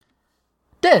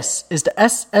This is the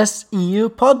SSEU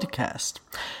podcast.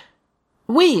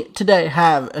 We today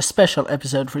have a special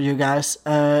episode for you guys.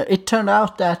 It turned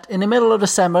out that in the middle of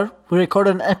December, we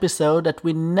recorded an episode that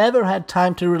we never had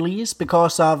time to release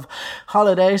because of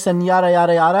holidays and yada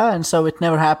yada yada, and so it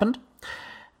never happened.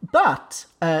 But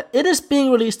it is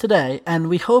being released today, and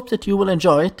we hope that you will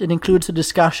enjoy it. It includes a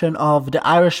discussion of The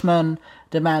Irishman,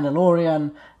 The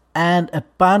Mandalorian, and a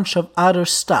bunch of other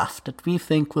stuff that we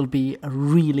think will be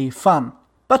really fun.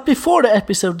 But before the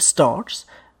episode starts,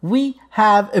 we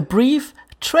have a brief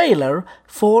trailer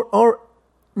for our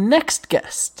next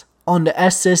guest on the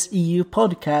SSEU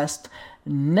podcast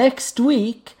next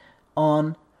week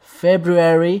on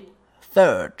February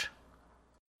 3rd.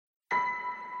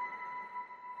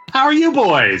 How are you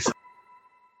boys?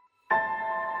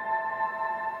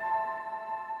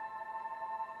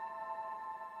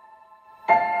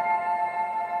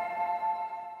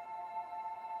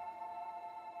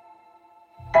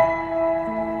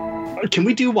 Can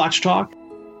we do Watch Talk?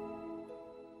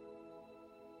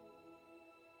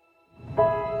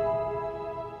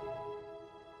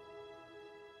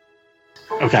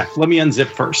 Okay, let me unzip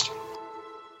first.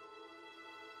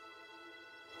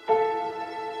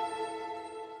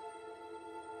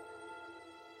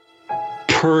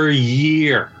 Per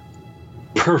year.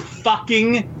 Per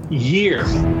fucking year.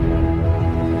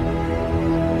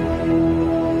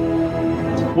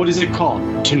 What is it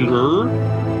called? Tinder?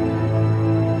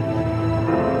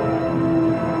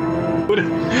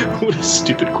 What a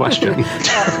stupid question.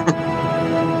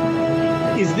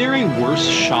 Is there a worse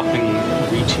shopping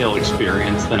retail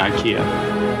experience than IKEA?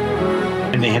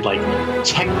 And they had like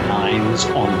tech lines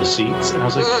on the seats. And I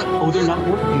was like, oh, they're not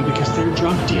working because they're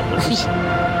drug dealers.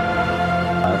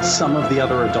 Some of the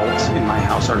other adults in my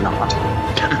house are not.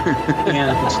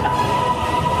 And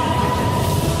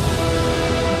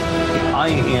I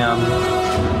am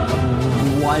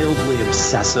wildly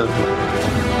obsessive.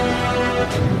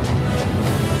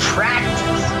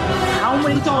 Practice. How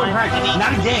many times? Practice,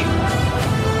 not a game.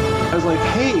 I was like,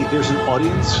 hey, there's an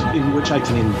audience in which I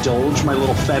can indulge my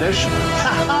little fetish.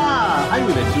 Ha-ha! I'm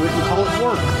going to do it and call it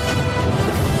work.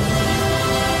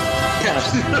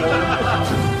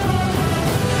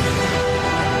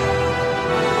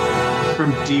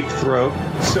 From deep throat,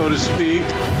 so to speak.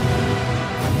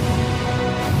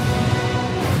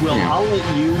 Well, I'll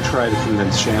let you try to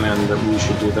convince Shannon that we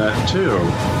should do that too.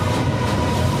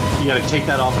 You gotta take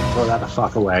that off and throw that the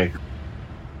fuck away.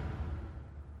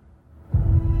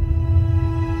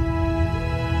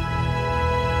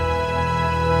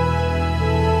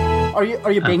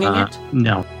 Are you binging it?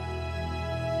 No.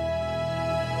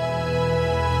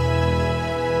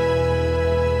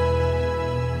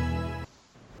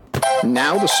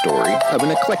 Now the story of an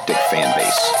eclectic fan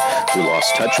base who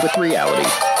lost touch with reality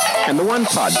and the one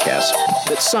podcast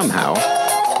that somehow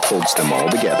holds them all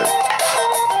together.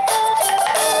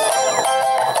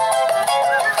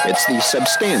 It's the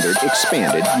Substandard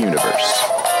Expanded Universe.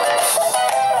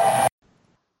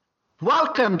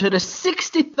 Welcome to the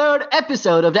 63rd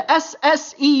episode of the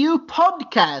SSEU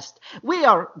podcast. We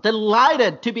are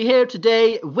delighted to be here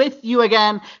today with you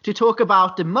again to talk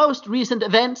about the most recent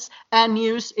events and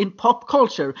news in pop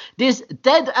culture. This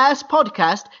dead-ass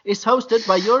podcast is hosted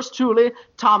by yours truly,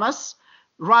 Thomas,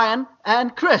 Ryan,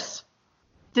 and Chris.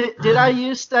 Did I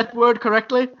use that word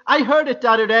correctly? I heard it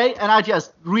the other day, and I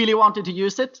just really wanted to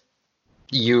use it.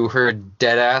 You heard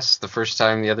dead ass the first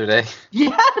time the other day?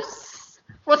 Yes!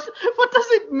 What does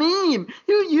it mean?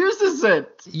 Who uses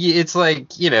it? It's like,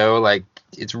 like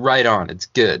it's right on. It's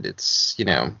good. It's,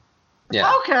 yeah.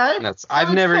 Okay.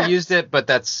 I've never used it, but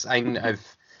I've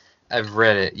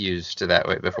read it used that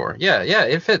way before. Yeah,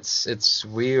 it fits.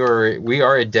 We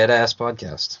are a dead ass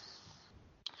podcast.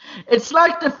 It's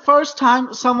like the first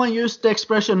time someone used the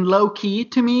expression low key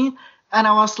to me, and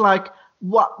I was like,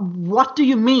 what do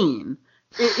you mean?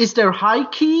 Is there high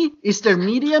key? Is there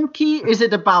medium key? Is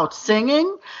it about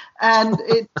singing? And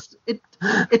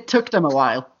it took them a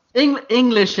while.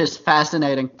 English is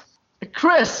fascinating.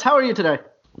 Chris, how are you today?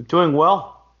 Doing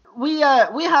well. We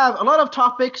have a lot of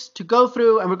topics to go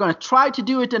through, and we're going to try to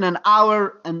do it in an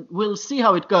hour, and we'll see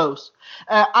how it goes.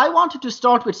 I wanted to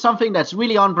start with something that's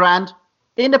really on brand.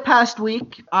 In the past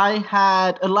week, I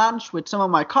had a lunch with some of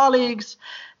my colleagues,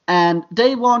 and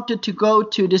they wanted to go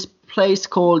to this place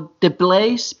called The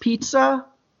Blaze Pizza.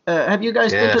 Have you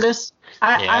guys been to this?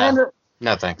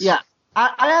 No, thanks. Yeah.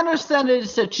 I understand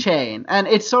it's a chain, and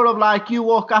it's sort of like you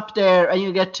walk up there and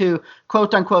you get to,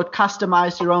 quote unquote,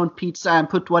 customize your own pizza and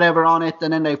put whatever on it,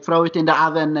 and then they throw it in the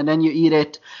oven, and then you eat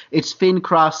it. It's thin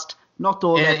crust, not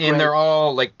all that great. And they're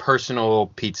all like personal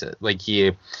pizza. Like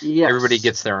everybody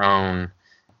gets their own.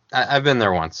 I've been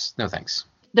there once. No thanks.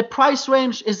 the price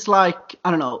range is like,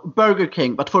 I don't know, Burger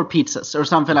King, but for pizzas or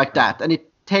something like that. And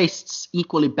it tastes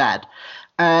equally bad.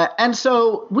 And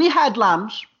so we had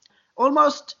lunch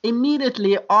almost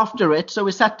immediately after it. So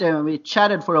we sat there and we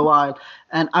chatted for a while.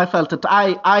 And I felt that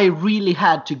I really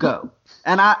had to go.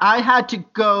 And I had to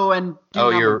go and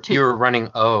do you were running.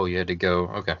 Oh, you had to go.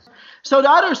 Okay. So the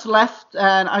others left,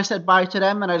 and I said bye to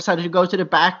them, and I decided to go to the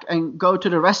back and go to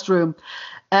the restroom.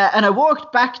 And I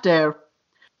walked back there.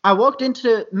 I walked into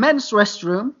the men's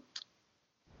restroom,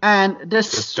 and the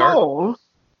stall,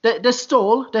 they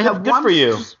have one.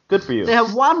 Good for you. They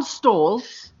have one stall.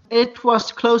 It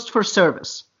was closed for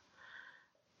service.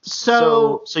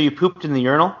 So you pooped in the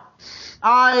urinal?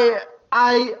 I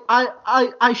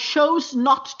chose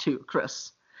not to,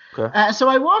 Chris. Okay. So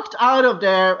I walked out of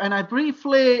there and I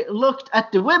briefly looked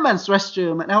at the women's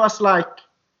restroom and I was like,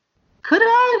 could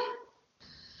I?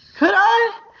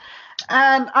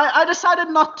 And I decided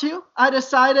not to. I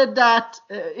decided that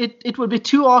it would be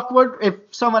too awkward if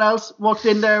someone else walked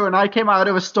in there and I came out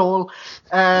of a stall,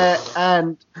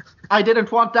 and I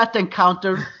didn't want that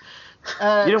encounter.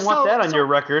 You didn't want that on your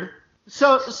record.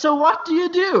 So what do you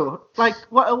do? Like,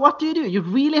 what do you do? You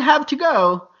really have to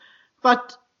go,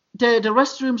 but the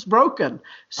restroom's broken.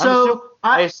 So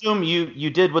I assume you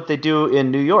did what they do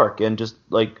in New York and just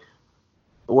like,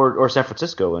 or San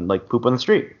Francisco and like poop on the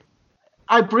street.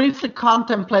 I briefly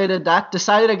contemplated that,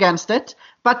 decided against it,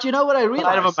 but you know what I realized?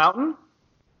 Side of a mountain?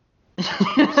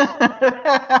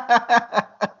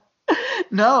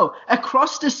 No,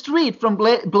 across the street from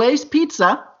Blaze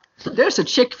Pizza, there's a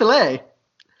Chick-fil-A.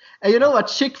 And you know what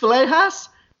Chick-fil-A has?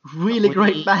 Really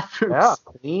great bathrooms. Yeah,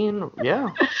 clean,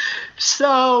 yeah.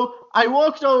 So I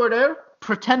walked over there,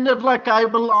 pretended like I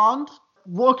belonged,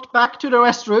 walked back to the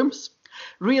restrooms,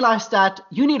 realized that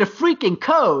you need a freaking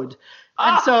code.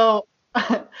 And so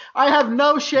I have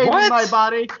no shame in my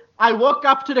body. I walk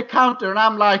up to the counter and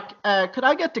I'm like, could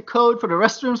I get the code for the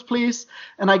restrooms, please?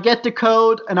 And I get the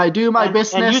code and I do my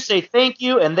business. And you say thank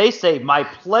you and they say my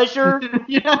pleasure.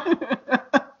 Yeah.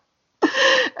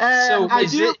 So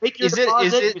is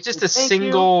it just a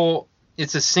single?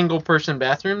 It's a single person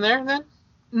bathroom there then?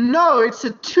 No, it's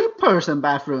a 2-person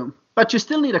bathroom, but you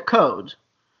still need a code.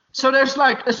 So there's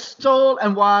like a stall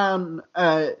and one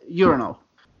urinal.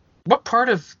 What part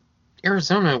of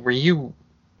Arizona were you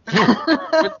in?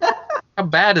 How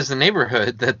bad is the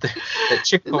neighborhood that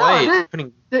Chick-fil-A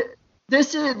putting?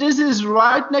 This is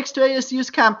right next to ASU's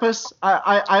campus.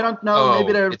 I don't know.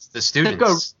 Maybe it's the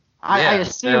students. I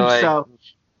assume so.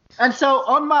 And so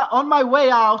on my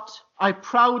way out, I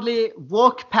proudly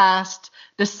walk past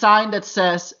the sign that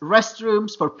says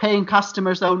restrooms for paying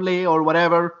customers only or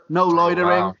whatever, no loitering.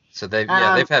 Wow. So they've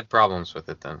had problems with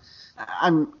it then.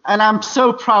 I'm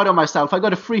so proud of myself. I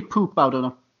got a free poop out of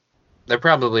them. They're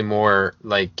probably more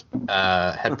like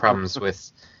had problems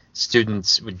with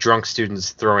drunk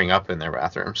students throwing up in their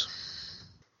bathrooms.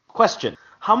 Question: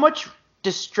 how much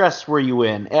distress were you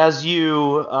in as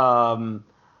you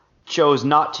chose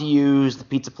not to use the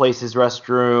pizza place's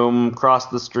restroom,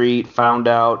 crossed the street, found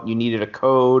out you needed a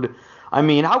code? I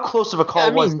mean, how close of a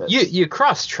call was this? You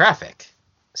crossed traffic,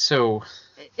 so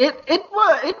it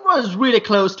was really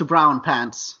close to brown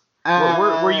pants.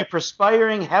 Were you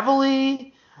perspiring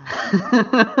heavily?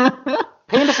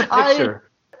 Paint us a picture.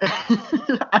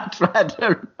 I'd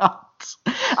rather not.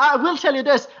 I will tell you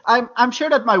this. I'm sure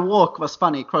that my walk was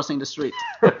funny crossing the street.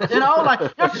 You know, like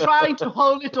you're trying to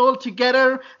hold it all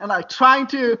together and like trying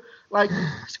to like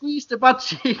squeeze the butt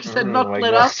cheeks and not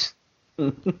let up.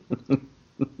 But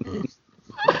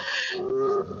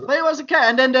it was okay.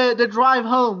 And then the drive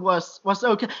home was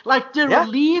okay. Like the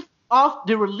relief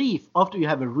after you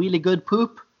have a really good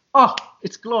poop. Oh,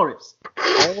 it's glorious.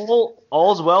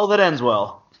 All's well that ends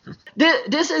well.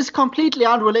 This is completely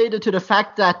unrelated to the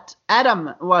fact that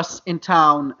Adam was in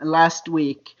town last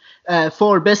week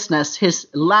for business, his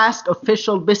last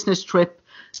official business trip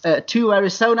to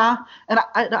Arizona. And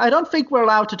I don't think we're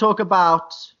allowed to talk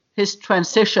about his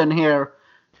transition here.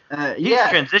 He's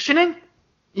transitioning?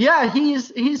 Yeah,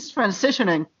 he's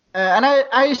transitioning. And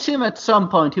I assume at some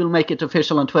point he'll make it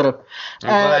official on Twitter.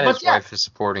 I'm glad his wife is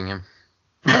supporting him.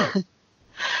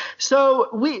 So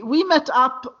we met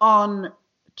up on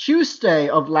Tuesday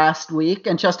of last week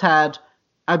and just had,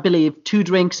 I believe, 2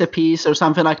 drinks apiece or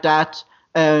something like that.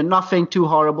 Nothing too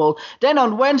horrible. Then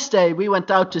on Wednesday, we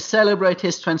went out to celebrate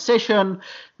his transition.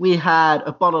 We had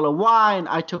a bottle of wine.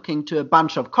 I took him to a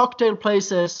bunch of cocktail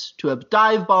places, to a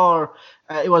dive bar.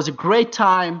 It was a great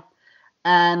time.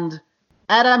 And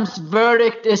Adam's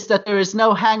verdict is that there is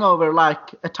no hangover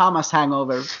like a Thomas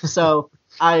hangover. So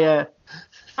I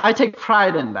take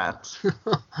pride in that.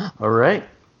 All right.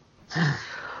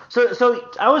 So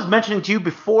I was mentioning to you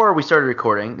before we started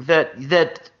recording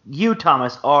that you,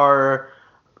 Thomas,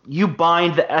 you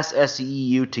bind the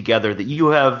SSEU together, that you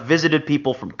have visited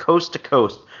people from coast to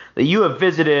coast, that you have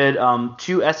visited 2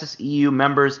 SSEU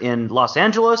members in Los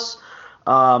Angeles.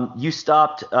 You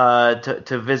stopped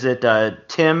to visit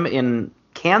Tim in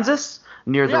Kansas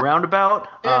near the roundabout.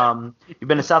 You've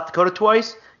been to South Dakota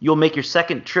twice. You'll make your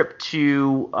second trip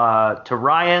to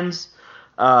Ryan's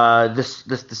this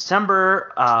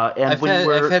December. And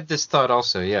I've had this thought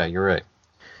also. Yeah, you're right.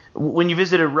 When you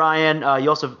visited Ryan, you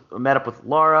also met up with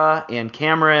Laura and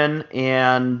Cameron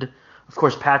and, of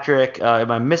course, Patrick.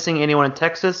 Am I missing anyone in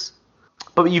Texas?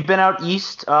 But you've been out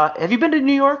east. Have you been to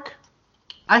New York?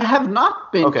 I have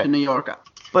not been to New York.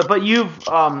 But you've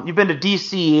been to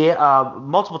D.C.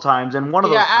 Multiple times, and one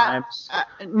of those times,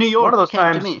 New York. One of those came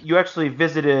times, to me. you actually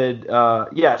visited.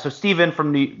 So Steven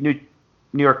from New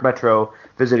York Metro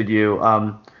visited you.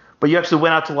 But you actually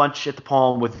went out to lunch at the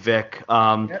Palm with Vic. Yes.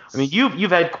 I mean,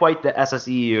 you've had quite the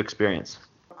SSEU experience.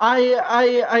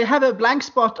 I have a blank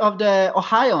spot of the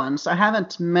Ohioans. I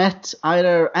haven't met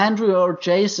either Andrew or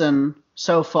Jason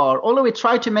so far. Although we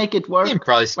tried to make it work. You can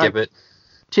probably skip it.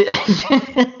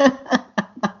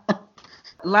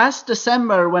 Last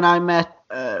December, when I met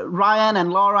Ryan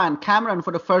and Laura and Cameron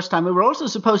for the first time, we were also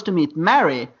supposed to meet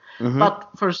Mary. Mm-hmm. But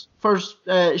first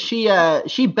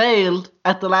she bailed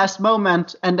at the last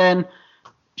moment, and then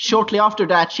shortly after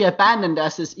that she abandoned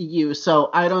SSEU. So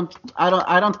I don't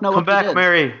know. Come back,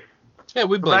 Mary. Yeah,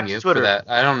 we blame you for that.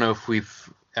 I don't know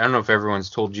if everyone's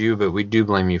told you, but we do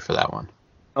blame you for that one.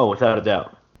 Oh, without a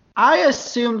doubt. I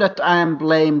assume that I am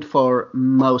blamed for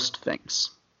most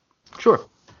things. Sure.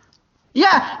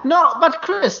 Yeah, no, but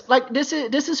Chris, like this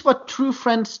is what true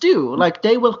friends do. Like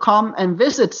they will come and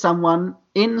visit someone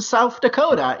in South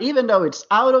Dakota, even though it's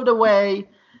out of the way,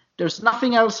 there's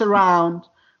nothing else around.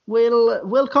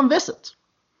 We'll come visit.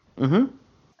 Mm-hmm.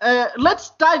 Let's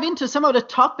dive into some of the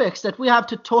topics that we have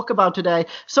to talk about today.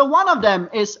 So one of them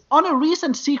is on a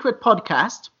recent secret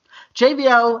podcast,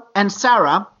 JVL and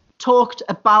Sarah talked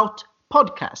about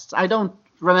podcasts. I don't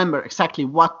remember exactly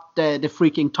what the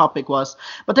freaking topic was,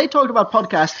 but they talked about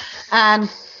podcasts, and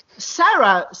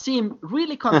Sarah seemed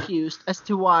really confused as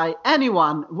to why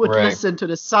anyone would listen to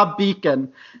the Sub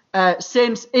Beacon,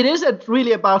 since it isn't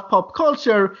really about pop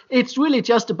culture. It's really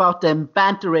just about them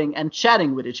bantering and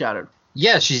chatting with each other.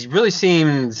 Yeah, she really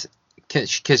seemed,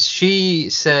 because she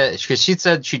said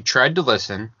she tried to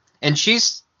listen, and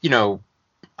she's,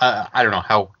 I don't know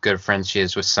how good friends she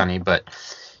is with Sunny, but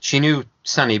she knew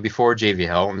Sunny before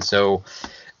JVL, and so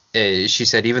she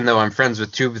said, even though I'm friends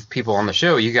with 2 people on the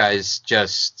show, you guys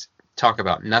just talk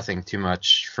about nothing too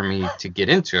much for me to get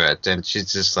into it. And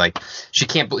she's just like,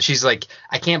 she's like,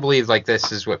 I can't believe like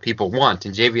this is what people want.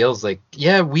 And JVL's like,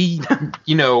 yeah, we,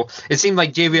 it seemed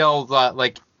like JVL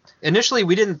like initially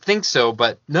we didn't think so,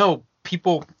 but no,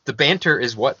 the banter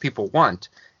is what people want.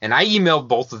 And I emailed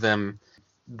both of them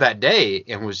that day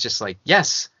and was just like,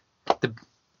 yes,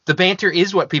 the banter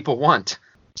is what people want.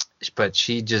 But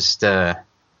she just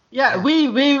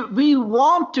we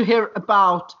want to hear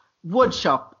about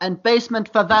woodshop and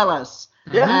basement favelas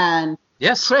and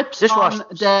trips on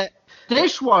the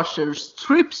dishwashers,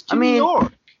 trips to New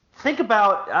York. Think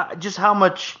about just how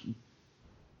much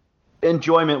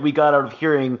enjoyment we got out of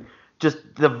hearing just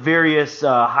the various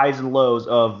highs and lows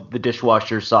of the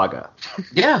dishwasher saga.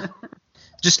 Yeah.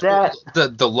 Just that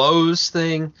the Lowe's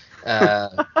thing,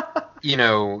 the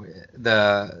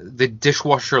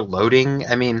dishwasher loading.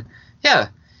 I mean, yeah.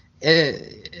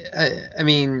 I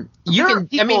mean,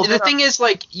 the thing is,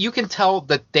 like, you can tell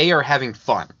that they are having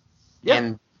fun,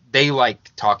 and they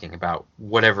like talking about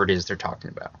whatever it is they're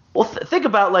talking about. Well, think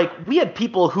about, like, we had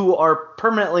people who are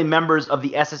permanently members of the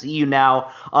SSEU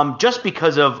now, just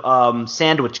because of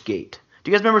Sandwichgate.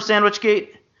 Do you guys remember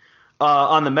Sandwichgate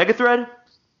on the Megathread?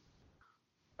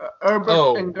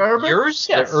 Herbert and Gerbert? Yours?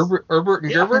 Yes. Herbert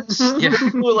and Gerbert's? Yeah.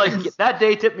 Well, like, that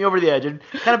day tipped me over the edge. And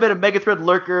kind of been a Megathread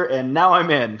lurker, and now I'm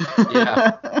in.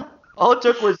 Yeah. All it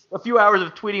took was a few hours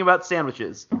of tweeting about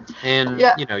sandwiches. And,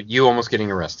 you almost getting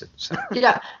arrested. So.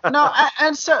 Yeah. No,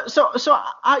 and so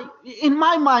I, in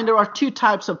my mind, there are 2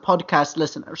 types of podcast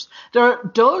listeners. There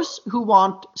are those who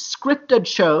want scripted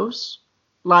shows,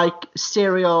 like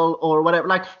Serial or whatever,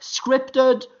 like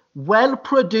scripted,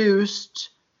 well-produced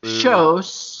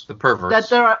shows the perverts that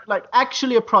they're like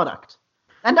actually a product,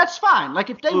 and that's fine.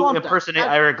 Like if they want impersonate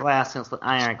Ira Glass, and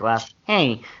Ira Glass.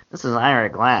 Hey, this is Ira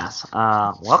Glass.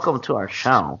 Welcome to our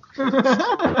show.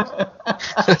 I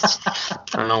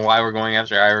don't know why we're going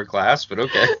after Ira Glass, but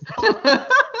okay.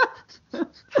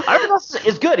 Ira Glass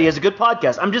is good. He has a good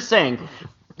podcast. I'm just saying,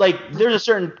 like, there's a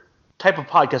certain type of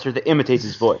podcaster that imitates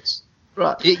his voice.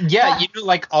 Right. You know,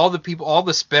 like all the people, all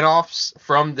the spinoffs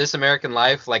from This American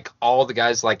Life, like all the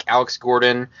guys like Alex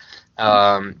Gordon,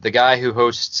 the guy who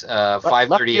hosts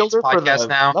 538's podcast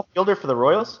now. Left fielder for the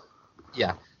Royals?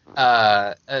 Yeah.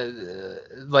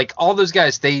 Like all those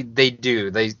guys, they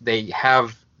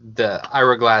have the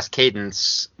Ira Glass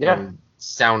cadence and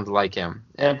sound like him.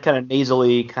 And kind of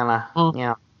nasally, kind of,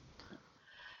 yeah.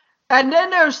 And then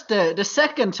there's the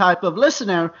second type of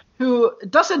listener who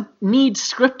doesn't need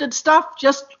scripted stuff,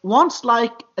 just wants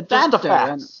like a Just the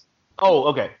banter. facts. Oh,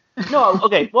 okay. No,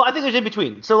 okay. Well, I think there's in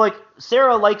between. So, like,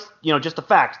 Sarah likes, just the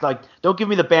facts. Like, don't give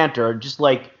me the banter. Just,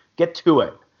 like, get to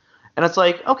it. And it's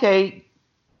like, okay.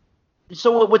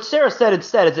 So what Sarah said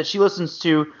instead is that she listens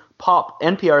to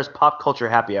NPR's Pop Culture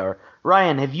Happy Hour.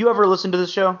 Ryan, have you ever listened to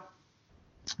this show?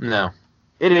 No.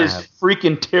 It is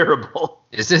freaking terrible.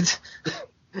 Is it?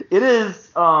 It is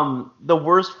the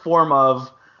worst form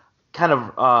of kind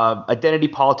of identity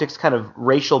politics, kind of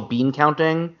racial bean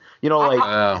counting.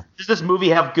 Does this movie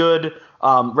have good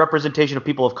representation of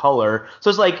people of color? So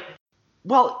it's like,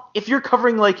 well, if you're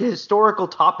covering like a historical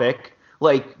topic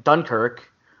like Dunkirk,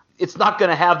 it's not going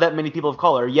to have that many people of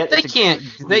color. Yet they can't.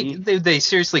 They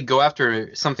seriously go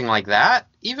after something like that.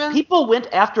 Even people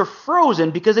went after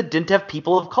Frozen because it didn't have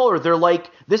people of color. They're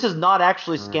like, this is not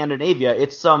actually Scandinavia.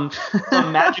 It's some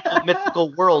magical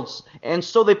mythical worlds, and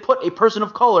so they put a person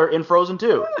of color in Frozen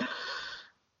 2.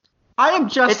 I am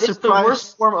just surprised. It's the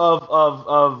worst form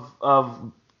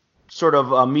of sort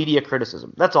of media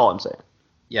criticism. That's all I'm saying.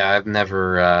 Yeah, I've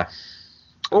never.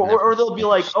 Or they'll be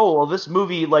like, oh, well, this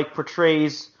movie like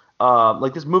portrays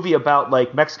like this movie about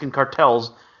like Mexican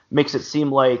cartels makes it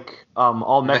seem like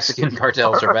all Mexican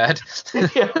cartels are bad.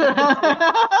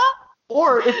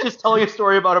 Or it's just telling a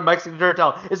story about a Mexican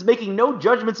cartel. It's making no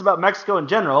judgments about Mexico in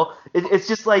general. It's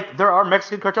just like there are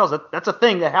Mexican cartels. That's a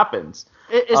thing that happens.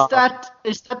 Is that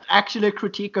actually a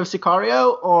critique of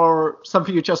Sicario or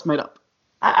something you just made up?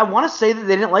 I want to say that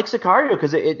they didn't like Sicario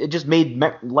because it just made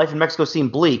life in Mexico seem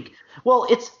bleak. Well,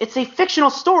 it's a fictional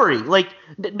story. Like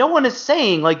no one is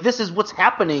saying like this is what's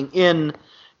happening in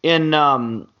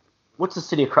what's the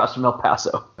city across from El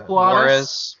Paso?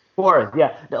 Juarez,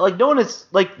 yeah. Like no one is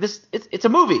like this. It's a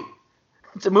movie.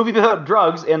 It's a movie about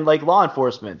drugs and like law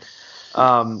enforcement.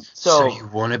 So you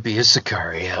want to be a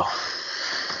Sicario?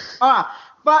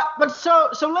 But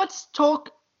so let's talk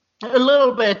a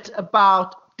little bit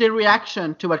about the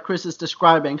reaction to what Chris is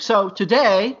describing. So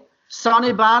today,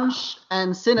 Sonny Bunch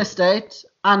and Cinestate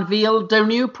unveiled their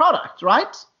new product,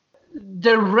 right?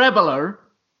 The Rebeller.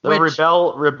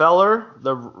 Rebeller.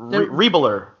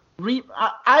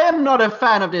 I am not a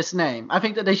fan of this name. I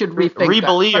think that they should rethink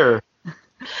Rebellier.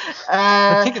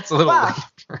 I think it's a little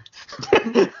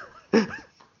late.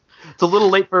 It's a little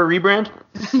late for a rebrand.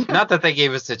 Not that they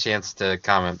gave us a chance to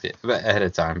comment ahead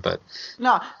of time, but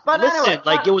no. But listen, anyway,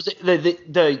 like it was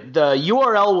the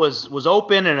URL was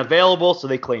open and available, so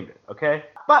they claimed it. Okay.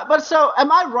 But so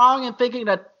am I wrong in thinking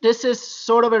that this is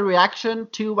sort of a reaction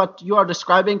to what you are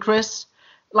describing, Chris?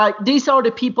 Like these are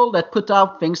the people that put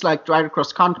out things like Drive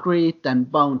Across Concrete and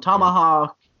Bone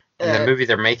Tomahawk. And the movie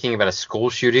they're making about a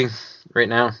school shooting right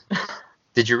now.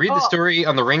 Did you read the story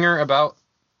on The Ringer about?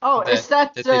 Oh, is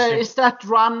that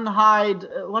Run Hide?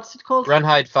 What's it called? Run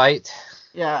Hide Fight.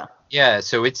 Yeah. Yeah.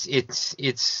 So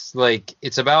it's like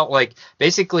it's about like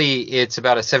basically it's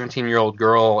about a 17-year-old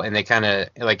girl, and they kind of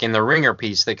like in the Ringer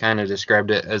piece they kind of described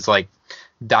it as like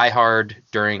Die Hard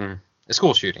during a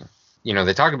school shooting. You know,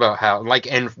 they talk about how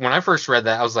like, and when I first read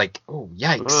that, I was like, oh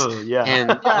yikes. Yeah. And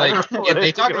like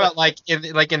they talked about like in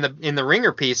the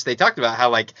Ringer piece, they talked about how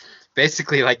like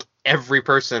basically like every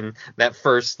person that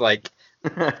first like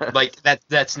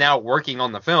that's now working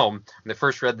on the film when they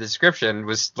first read the description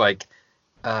was like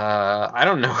I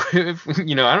don't know if I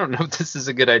don't know if this is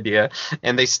a good idea.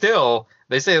 And they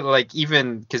say like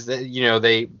even because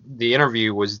the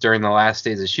interview was during the last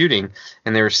days of shooting,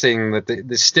 and they were saying that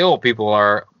the still people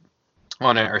are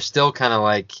on it are still kind of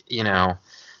like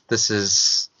this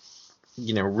is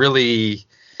really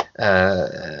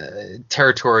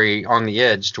territory on the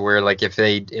edge to where like if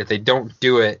they don't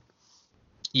do it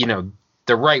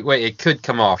the right way, it could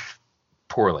come off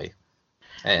poorly.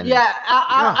 And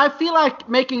I feel like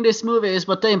making this movie is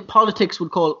what they in politics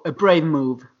would call a brave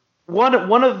move. One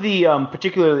of the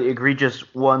particularly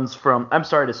egregious ones from, I'm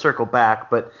sorry to circle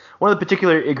back, but one of the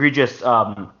particular egregious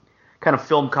kind of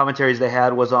film commentaries they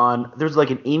had was on, there's like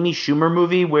an Amy Schumer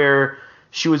movie where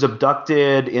she was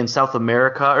abducted in South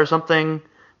America or something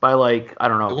by like, I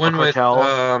don't know, the one a cartel.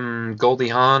 with Goldie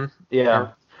Hawn.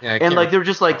 Yeah. Yeah, and like they're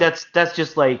just like that's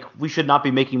just like we should not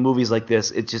be making movies like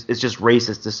this. It's just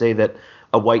racist to say that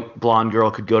a white blonde girl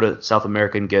could go to South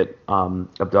America and get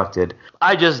abducted.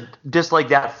 I just dislike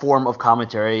that form of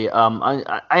commentary.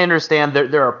 I understand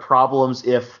there are problems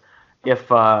if there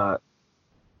are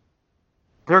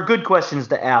good questions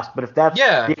to ask, but if that's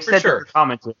the extent of the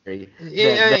commentary,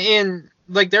 and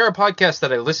like there are podcasts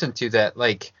that I listen to that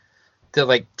like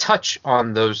touch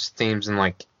on those themes and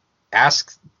like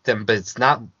ask them, but it's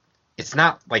not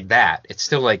like that. It's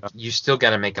still like you still got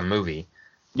to make a movie.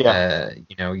 Yeah,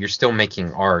 you're still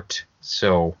making art.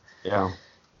 So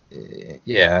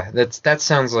yeah, that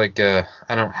sounds like I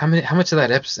don't how much of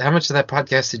that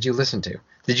podcast did you listen to?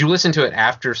 Did you listen to it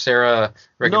after Sarah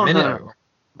recommended it? No.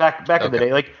 Back in the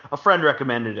day, like a friend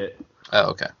recommended it.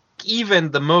 Oh, okay. Even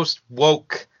the most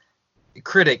woke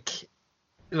critic,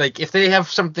 like if they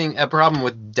have a problem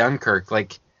with Dunkirk,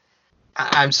 like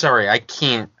I'm sorry, I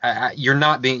can't. You're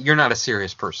not a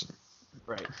serious person.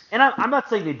 Right. And I'm not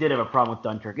saying they did have a problem with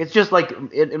Dunkirk. It's just like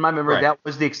in my memory that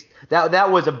was that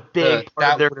was a big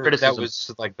part of their criticism. That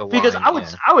was like the line, because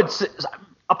I would say,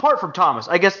 apart from Thomas,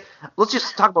 I guess let's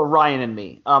just talk about Ryan and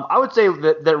me. I would say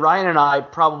that Ryan and I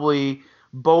probably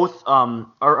both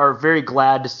are very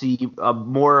glad to see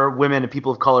more women and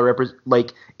people of color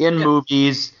in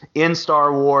movies, in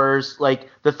Star Wars, like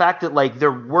the fact that like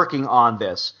they're working on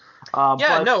this.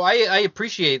 I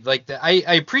appreciate like that.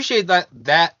 I appreciate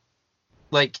that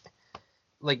like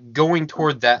going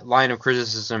toward that line of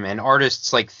criticism and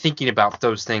artists like thinking about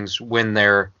those things when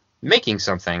they're making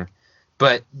something,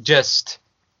 but just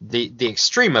the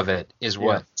extreme of it is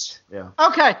what. Yeah.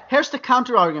 Okay, here's the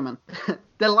counter argument.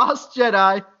 The Last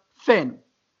Jedi, Finn.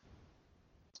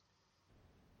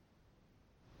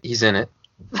 He's in it.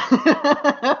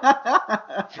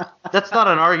 That's not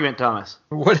an argument, Thomas.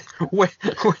 What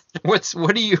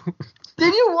do you?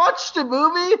 Did you watch the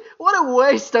movie? What a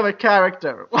waste of a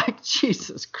character! Like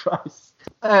Jesus Christ.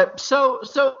 So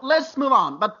let's move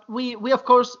on. But we of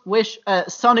course wish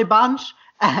Sonny Bunch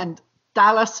and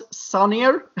Dallas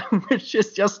Sonnier, which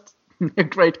is just a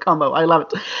great combo. I love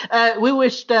it. We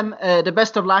wish them the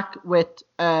best of luck with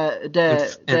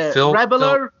the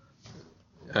Rebeller.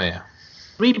 Oh yeah.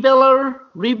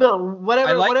 Rebuild, whatever.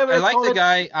 I like the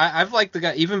guy. I've liked the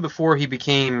guy even before he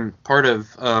became part of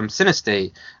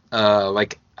Cinestate.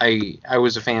 Like I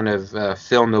was a fan of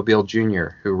Phil Nobile Jr.,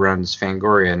 who runs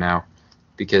Fangoria now,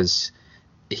 because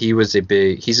he's a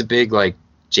big like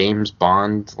James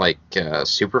Bond like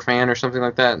super fan or something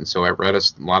like that, and so I read a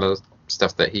lot of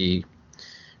stuff that he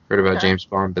wrote about James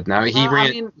Bond. But now he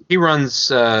runs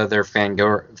their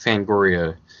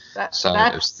Fangoria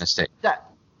side of Cinestate.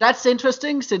 That's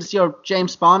interesting, since your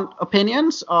James Bond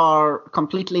opinions are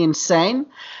completely insane.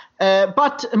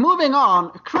 But moving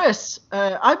on, Chris,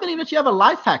 I believe that you have a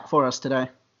life hack for us today.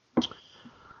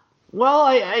 Well,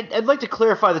 I'd like to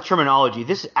clarify the terminology.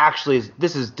 This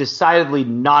is decidedly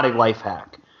not a life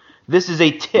hack. This is a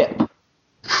tip.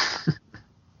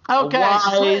 Okay.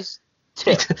 A wise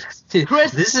tip.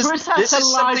 Chris has a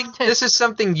life tip. This is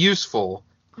something useful,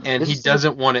 and he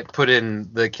doesn't want it put in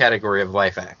the category of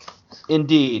life hack.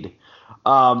 Indeed.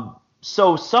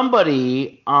 So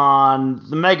somebody on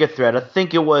the mega thread, I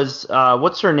think it was,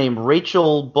 what's her name?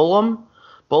 Rachel Bullham?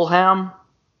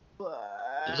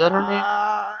 Is that her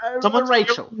name? Someone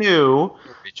Rachel knew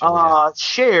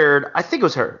shared, I think it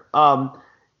was her.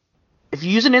 If you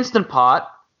use an Instant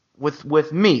Pot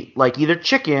with meat, like either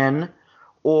chicken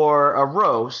or a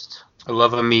roast. I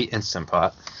love a meat Instant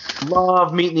Pot.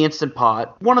 Love meat in the Instant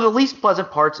Pot. One of the least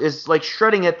pleasant parts is like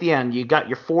shredding at the end. You got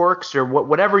your forks or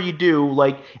whatever you do.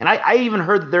 Like, and I even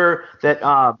heard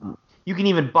that you can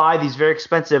even buy these very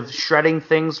expensive shredding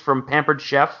things from Pampered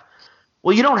Chef.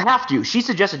 Well, you don't have to. She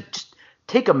suggested just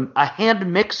take a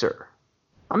hand mixer,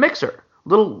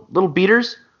 little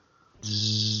beaters,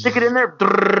 stick it in there.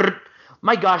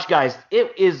 My gosh, guys,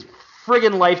 it is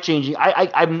friggin' life changing.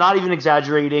 I'm not even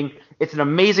exaggerating. It's an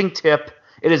amazing tip.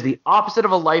 It is the opposite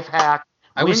of a life hack.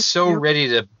 I was so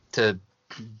ready to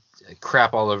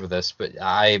crap all over this, but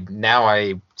I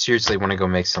seriously want to go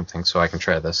make something so I can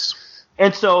try this.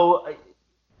 And so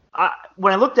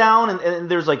when I looked down and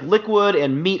there's like liquid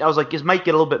and meat, I was like, this might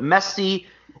get a little bit messy.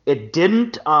 It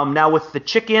didn't. Now with the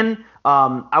chicken,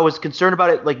 I was concerned about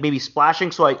it like maybe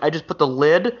splashing, so I just put the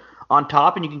lid on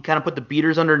top, and you can kind of put the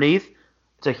beaters underneath.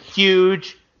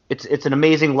 It's an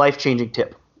amazing life-changing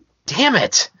tip. Damn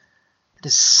it! It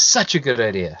is such a good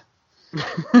idea.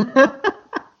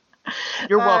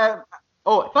 You're welcome.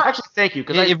 Actually, thank you.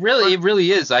 It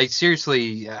really is. I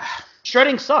seriously.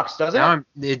 Shredding sucks, doesn't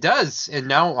it? It does, and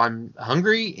now I'm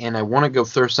hungry, and I want to go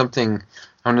throw something.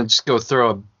 I want to just go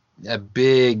throw a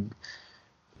big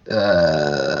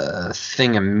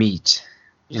thing of meat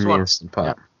in the Instant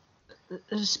Pot.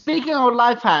 Yeah. Speaking of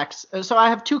life hacks, so I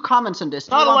have 2 comments on this.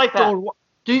 Not a life hack.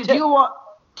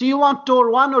 Do you want door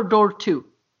 1 or door 2?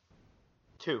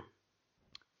 2.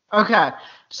 Okay.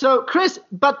 So Chris,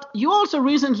 but you also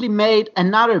recently made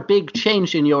another big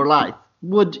change in your life.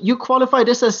 Would you qualify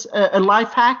this as a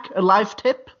life hack, a life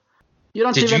tip?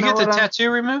 Did you get the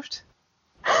tattoo removed?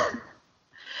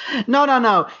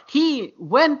 No. He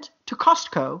went to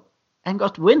Costco and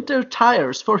got winter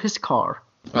tires for his car.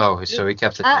 Oh, so he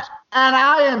kept it. And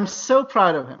I am so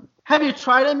proud of him. Have you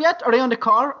tried them yet? Are they on the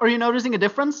car? Are you noticing a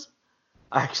difference?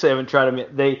 I actually haven't tried them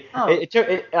yet.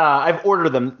 I've ordered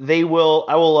them. I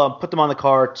will put them on the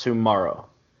car tomorrow.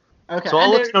 Okay. So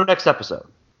I'll let you know next episode.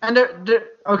 And they're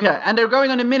okay. And they're going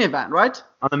on a minivan, right?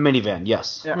 On the minivan,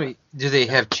 yes. Yeah. Wait, do they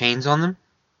have chains on them?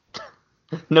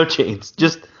 No chains,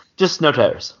 just snow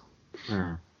tires.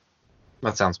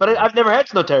 That sounds. But I've never had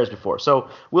snow tires before, so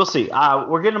we'll see.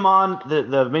 We're getting them on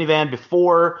the minivan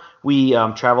before we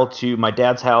travel to my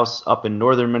dad's house up in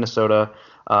northern Minnesota,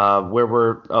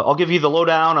 where I'll give you the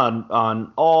lowdown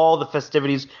on all the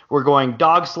festivities. We're going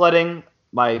dog sledding.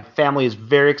 My family is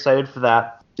very excited for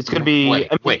that. It's going to be.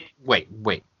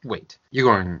 Wait. You're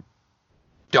going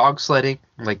dog sledding?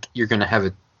 Like you're going to have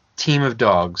a team of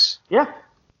dogs? Yeah.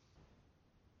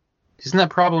 Isn't that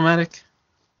problematic?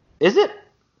 Is it?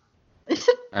 Is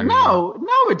it? No,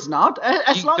 it's not.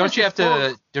 Don't you have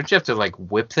to like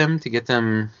whip them to get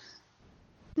them?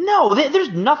 No, there's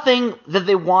nothing that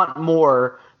they want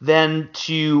more than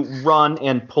to run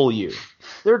and pull you.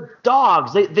 They're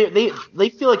dogs. They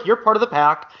feel like you're part of the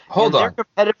pack. They're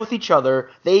competitive with each other.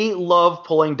 They love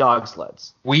pulling dog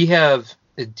sleds. We have.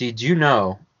 Did you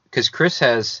know? Because Chris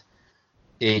has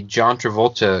a John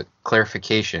Travolta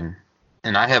clarification,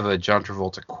 and I have a John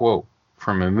Travolta quote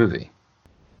from a movie.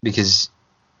 Because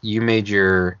you made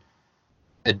your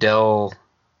Adele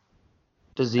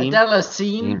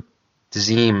Dazeem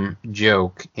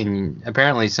joke, and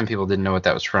apparently some people didn't know what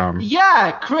that was from.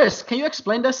 Yeah, Chris, can you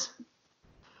explain this?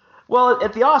 Well,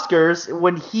 at the Oscars,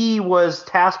 when he was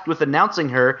tasked with announcing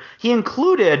her, he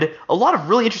included a lot of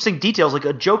really interesting details, like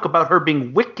a joke about her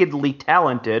being wickedly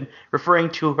talented,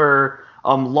 referring to her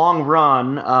long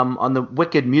run on the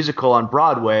Wicked musical on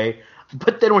Broadway.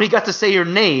 But then when he got to say her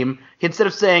name, instead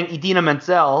of saying Idina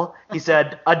Menzel, he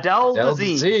said Adele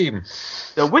Dazeem.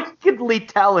 The wickedly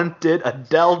talented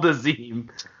Adele Dazeem.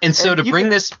 And so to bring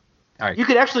this... All right. You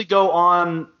could actually go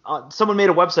on... someone made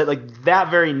a website like that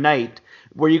very night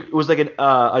where it was like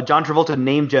a John Travolta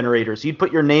name generator. So you'd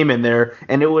put your name in there,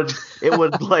 and it would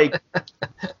like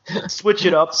switch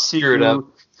it up. Screw it up.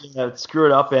 Yeah, screw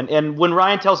it up. And when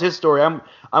Ryan tells his story, I'm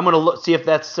going to see if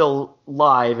that's still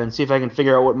live and see if I can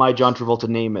figure out what my John Travolta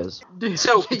name is.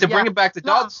 So to bring it back to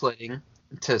dog sledding,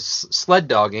 to sled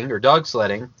dogging or dog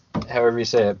sledding, however you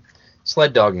say it,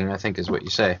 sled dogging I think is what you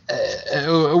say.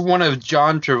 One of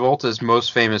John Travolta's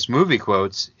most famous movie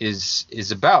quotes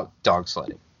is about dog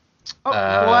sledding.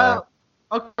 Well,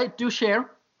 okay, do share.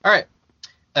 All right.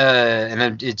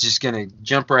 And it's just going to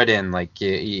jump right in like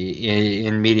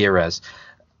in media res.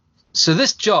 So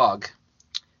this dog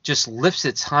just lifts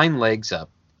its hind legs up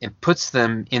and puts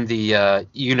them in the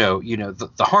the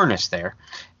harness there,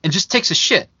 and just takes a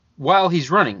shit while he's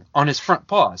running on his front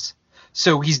paws.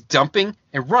 So he's dumping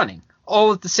and running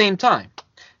all at the same time.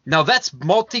 Now that's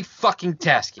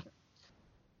multi-fucking-tasking,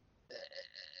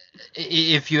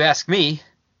 if you ask me.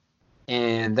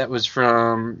 And that was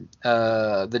from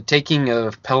The Taking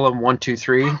of Pelham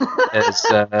 123 as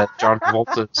John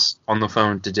Travolta's on the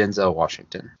phone to Denzel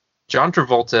Washington. John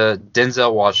Travolta,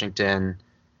 Denzel Washington,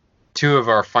 2 of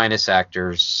our finest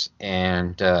actors,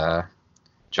 and John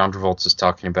Travolta's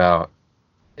talking about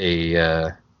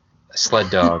a sled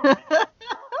dog.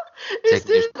 Is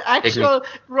this an actual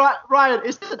Ryan?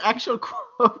 Is this an actual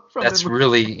quote from That's the movie?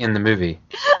 really in the movie.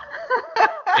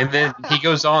 And then he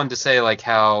goes on to say like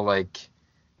how like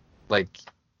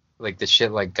the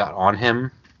shit like got on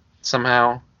him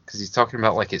somehow because he's talking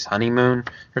about like his honeymoon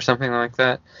or something like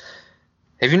that.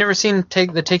 Have you never seen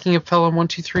The Taking of Pelham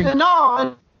 123?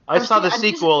 No, I saw the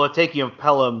sequel, The Taking of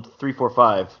Pelham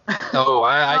 345. Oh,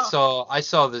 I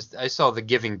saw the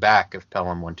Giving Back of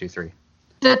Pelham 123.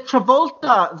 The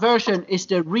Travolta version is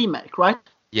the remake, right?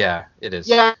 Yeah, it is.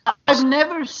 Yeah, I've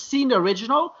never seen the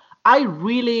original. I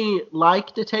really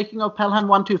like The Taking of Pelham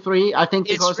 123. I think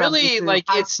it's really like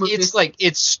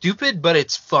it's stupid, but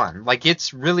it's fun. Like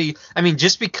it's really, I mean,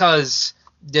 just because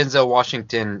Denzel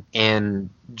Washington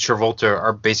and Travolta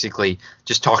are basically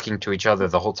just talking to each other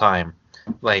the whole time,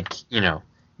 like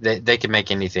they can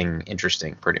make anything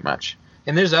interesting pretty much.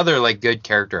 And there's other like good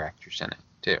character actors in it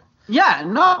too. Yeah,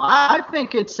 no, I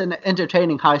think it's an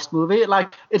entertaining heist movie.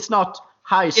 Like, it's not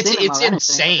high cinema. It's or anything.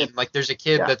 insane. Like, there's a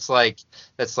kid that's like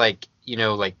like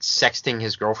sexting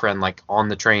his girlfriend like on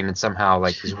the train, and somehow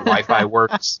like his Wi-Fi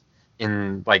works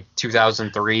in like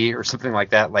 2003 or something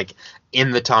like that, like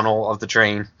in the tunnel of the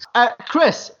train.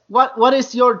 Chris, what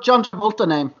is your John Travolta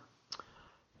name?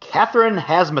 Catherine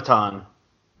Hasmaton.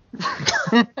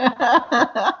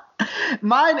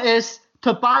 Mine is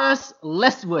Tobias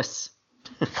Leswis.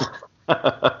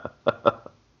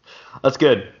 That's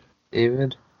good.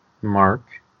 David, Mark,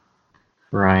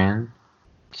 Ryan,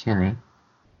 Kenny.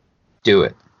 Do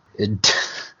it.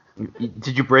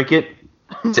 Did you break it?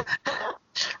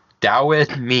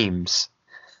 Dawid Memes.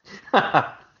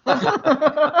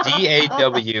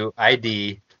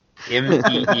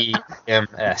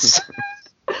 DAWIDMEEMS.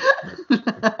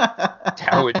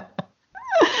 Dawid.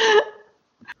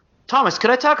 Thomas,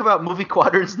 could I talk about movie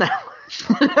quadrants now?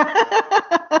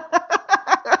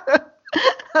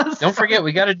 Don't forget,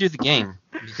 we got to do the game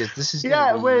because this is we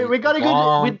got to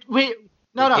go.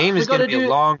 The game is going to be a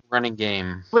long running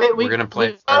game. We're going to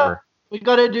play it forever. We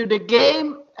got to do the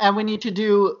game, and we need to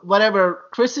do whatever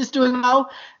Chris is doing now,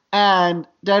 and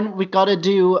then we got to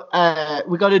do the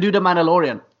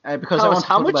Mandalorian because Thomas,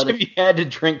 how much have you had to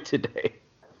drink today?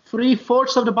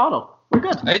 3/4 of the bottle. We're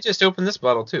good. I just opened this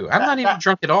bottle too. I'm not even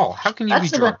drunk at all. How can you be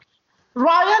drunk?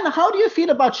 Ryan, how do you feel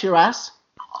about Shiraz?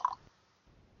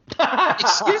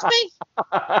 Excuse me?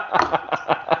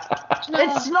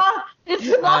 It's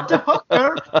not the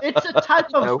hooker. It's a type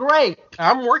of grape.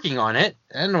 I'm working on it.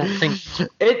 I don't think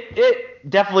it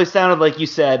definitely sounded like you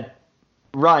said,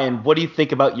 Ryan, what do you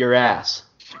think about your ass?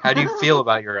 How do you feel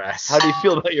about your ass? How do you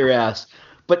feel about your ass?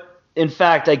 But in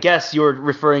fact, I guess you're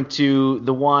referring to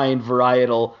the wine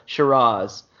varietal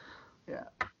Shiraz. Yeah.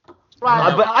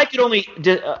 Right. But I could only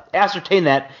ascertain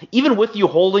that even with you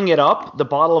holding it up, the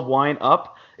bottle of wine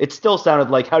up, it still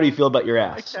sounded like, how do you feel about your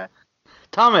ass? Okay.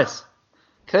 Thomas,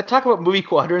 can I talk about movie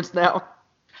quadrants now?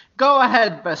 Go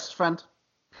ahead, best friend.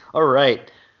 All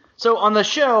right. So on the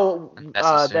show,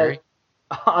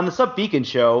 on the Sub Beacon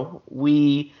show,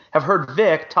 we have heard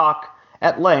Vic talk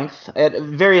at length at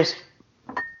various.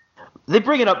 They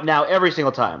bring it up now every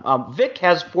single time. Vic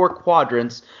has 4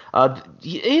 quadrants.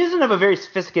 He doesn't have a very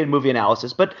sophisticated movie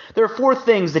analysis, but there are 4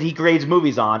 things that he grades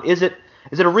movies on. Is it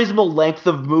a reasonable length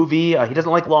of movie? He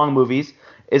doesn't like long movies.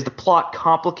 Is the plot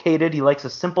complicated? He likes a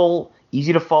simple,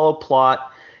 easy to follow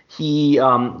plot. He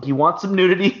wants some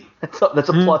nudity. That's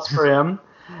a plus for him.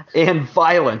 And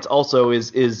violence also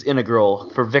is integral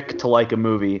for Vic to like a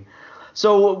movie.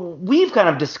 So we've kind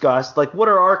of discussed like what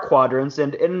are our quadrants,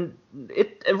 and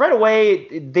it right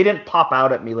away they didn't pop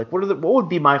out at me like what would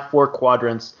be my 4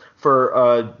 quadrants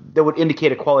for that would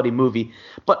indicate a quality movie.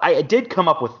 But I did come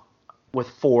up with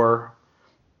 4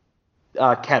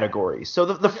 categories. So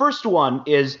the first one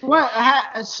is hang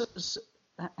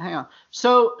on.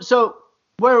 So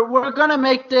we're gonna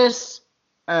make this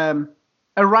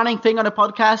a running thing on the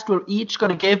podcast. We're each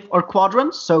gonna give our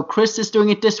quadrants. So Chris is doing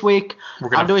it this week. We're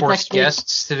gonna force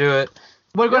guests to do it.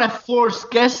 We're gonna force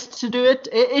guests to do it.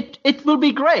 It will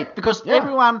be great because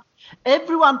everyone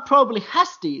probably has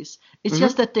these. It's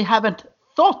just that they haven't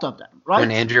thought of them, right?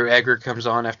 When Andrew Egger comes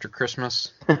on after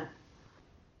Christmas.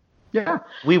 Yeah.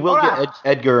 We will get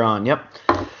Edgar on, yep.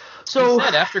 So he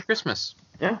said after Christmas.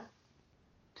 Yeah.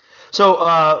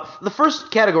 So the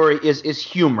first category is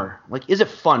humor. Like, is it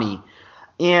funny?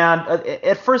 And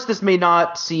at first this may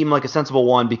not seem like a sensible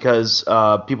one because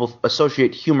people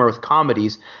associate humor with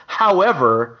comedies.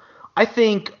 However, I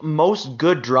think most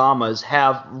good dramas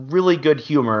have really good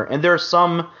humor, and there are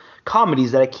some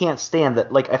comedies that I can't stand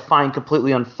that like I find completely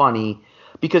unfunny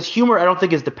because humor I don't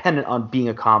think is dependent on being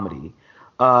a comedy.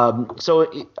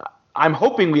 I'm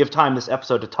hoping we have time this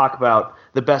episode to talk about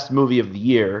the best movie of the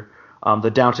year, the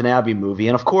Downton Abbey movie.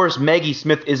 And of course, Maggie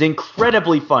Smith is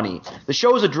incredibly funny. The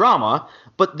show is a drama,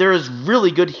 but there is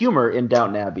really good humor in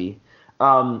Downton Abbey.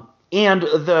 And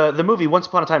the movie Once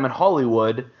Upon a Time in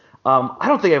Hollywood, I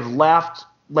don't think I've laughed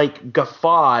like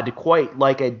guffawed quite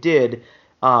like I did.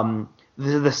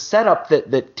 The setup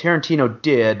that Tarantino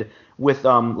did with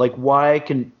like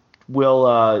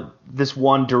will this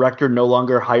one director no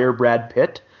longer hire Brad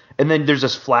Pitt? And then there's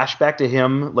this flashback to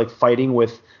him like fighting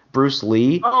with Bruce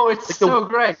Lee. Oh, it's like so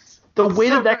great. The way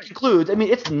that concludes, I mean,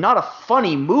 it's not a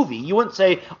funny movie. You wouldn't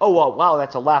say, "Oh, well, wow,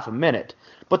 that's a laugh a minute."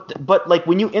 But like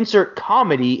when you insert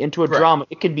comedy into a drama,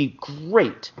 it can be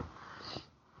great.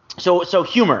 So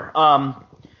humor.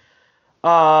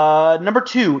 Number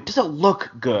 2, does it look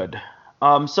good?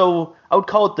 So I would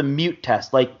call it the mute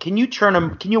test. Like, can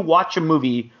you watch a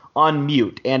movie on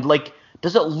mute, and like,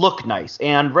 does it look nice?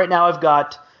 And right now I've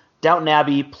got Downton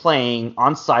Abbey playing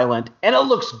on silent, and it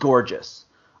looks gorgeous.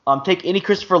 Take any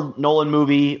Christopher Nolan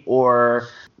movie or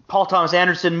Paul Thomas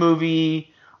Anderson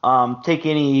movie. Take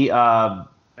any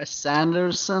Wes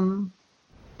Anderson.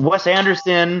 Wes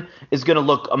Anderson is going to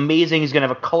look amazing. He's going to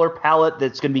have a color palette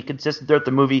that's going to be consistent throughout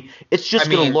the movie. It's just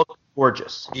going to look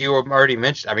gorgeous. You already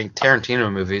mentioned,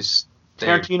 Tarantino movies.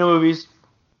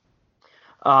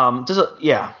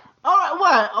 Yeah. All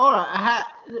right.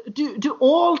 Do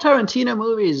all Tarantino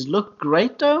movies look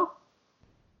great though?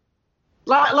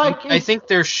 I think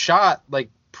they're shot like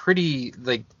pretty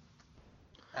like.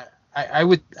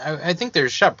 I think they're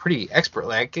shot pretty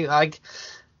expertly.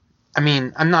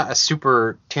 I'm not a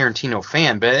super Tarantino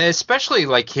fan, but especially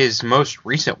like his most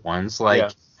recent ones,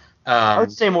 like I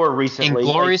would say more recently,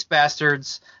 Inglourious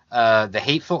Bastards, The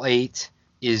Hateful Eight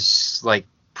is like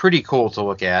pretty cool to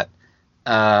look at,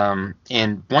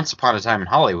 and Once Upon a Time in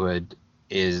Hollywood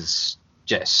is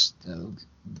just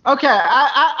okay.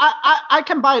 I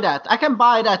can buy that. I can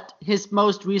buy that his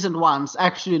most recent ones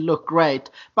actually look great,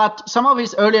 but some of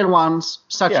his earlier ones,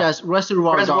 such as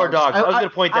Reservoir Dogs. I was going to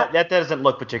point that doesn't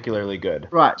look particularly good.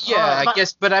 Right. Yeah, I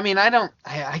guess, but I mean, I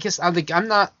guess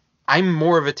I'm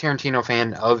more of a Tarantino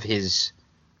fan of his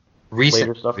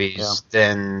recent movies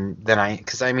than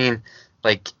because I mean,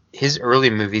 like his early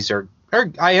movies are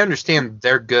I understand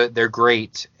they're good, they're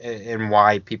great, and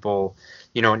why people,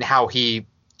 and how he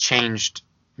changed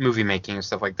movie making and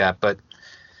stuff like that, but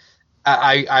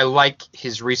I like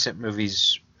his recent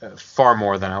movies far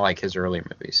more than I like his early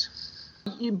movies.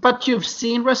 But you've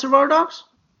seen Reservoir Dogs?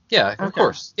 Yeah, of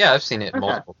course. Yeah, I've seen it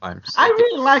multiple times. I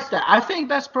really like that. I think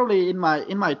that's probably in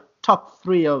my top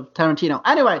 3 of Tarantino.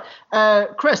 Anyway,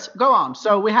 Chris, go on.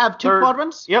 So we have two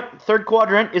quadrants? Yep, third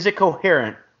quadrant. Is it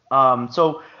coherent?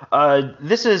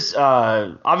 This is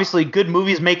obviously good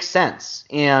movies make sense,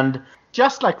 and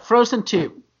just like Frozen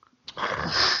 2.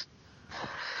 I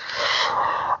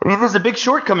mean, this is a big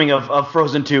shortcoming of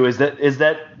Frozen 2 is that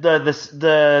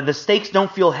the stakes don't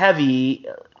feel heavy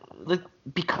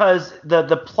because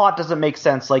the plot doesn't make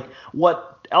sense. Like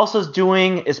what Elsa's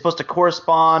doing is supposed to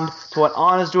correspond to what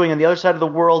Anna's doing on the other side of the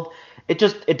world. It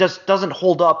just doesn't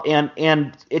hold up, and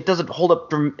it doesn't hold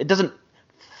up. It doesn't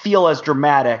feel as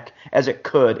dramatic as it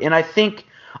could. And I think,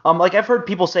 like I've heard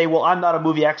people say, well, I'm not a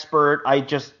movie expert. I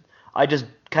just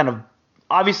kind of.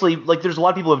 Obviously, like there's a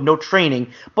lot of people who have no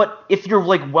training, but if you're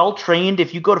like well trained,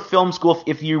 if you go to film school,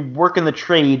 if you work in the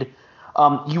trade,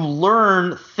 you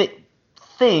learn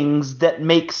things that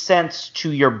make sense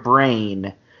to your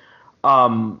brain.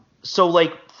 So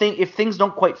like if things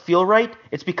don't quite feel right,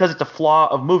 it's because it's a flaw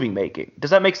of movie making. Does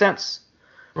that make sense?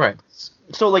 Right.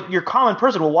 So like your common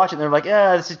person will watch it and they're like,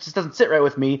 this just doesn't sit right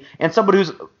with me. And somebody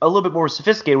who's a little bit more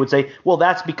sophisticated would say, well,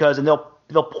 that's because, and they'll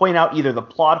point out either the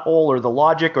plot hole or the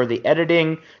logic or the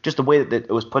editing, just the way that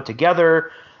it was put together,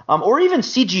 or even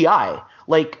CGI.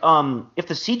 Like if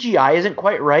the CGI isn't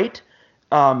quite right,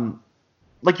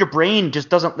 like your brain just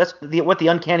doesn't. That's what the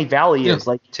uncanny valley is.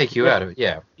 Like take you out of it.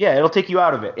 Yeah. Yeah, it'll take you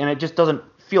out of it, and it just doesn't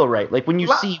feel right. Like when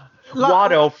you see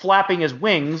Watto flapping his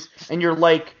wings, and you're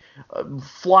like.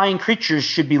 Flying creatures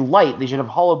should be light. They should have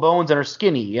hollow bones and are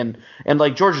skinny. And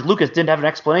like George Lucas didn't have an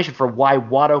explanation for why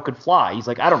Watto could fly. He's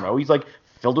like, I don't know. He's like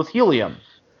filled with helium.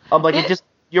 It just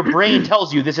your brain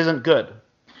tells you this isn't good.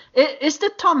 Is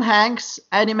the Tom Hanks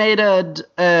animated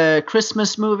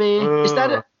Christmas movie? Is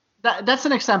that's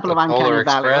an example of uncanny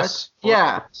valley, right?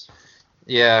 Yeah.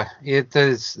 Yeah, it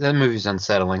does. That movie's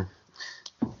unsettling.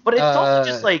 But it's also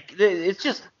just like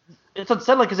it's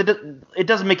unsettling because it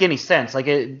doesn't make any sense.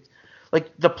 Like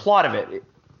the plot of it,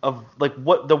 of like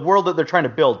what the world that they're trying to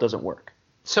build doesn't work.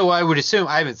 So I would assume,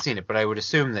 I haven't seen it, but I would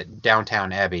assume that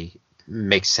Downtown Abbey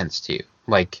makes sense to you.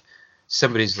 Like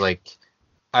somebody's like,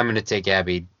 I'm going to take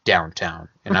Abby downtown,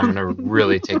 and I'm going to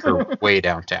really take her way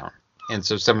downtown. And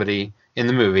so somebody in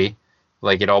the movie,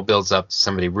 like it all builds up to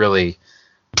somebody really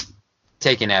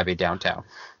taking Abby downtown.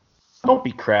 Don't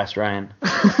be crass, Ryan.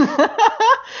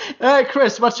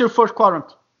 Chris, what's your fourth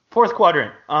quadrant? Fourth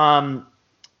quadrant.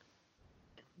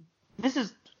 This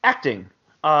is acting.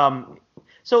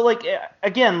 So like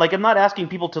again, like I'm not asking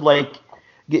people to like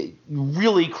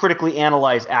really critically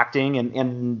analyze acting,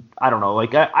 and I don't know,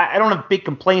 like I don't have big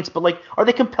complaints, but like are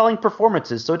they compelling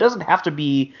performances? So it doesn't have to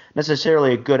be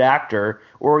necessarily a good actor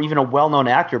or even a well-known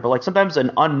actor, but like sometimes an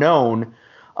unknown.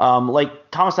 Like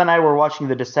Thomas and I were watching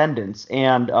The Descendants,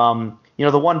 and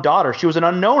the one daughter, she was an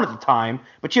unknown at the time,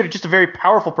 but she had just a very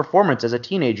powerful performance as a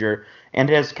teenager and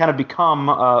has kind of become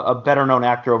a better-known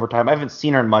actor over time. I haven't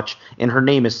seen her in much, and her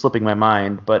name is slipping my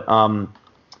mind, but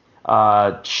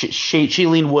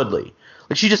Shailene Woodley.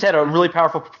 Like she just had a really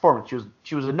powerful performance.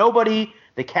 She was a nobody.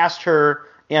 They cast her,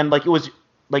 and like it was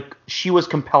like she was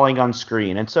compelling on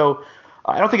screen, and so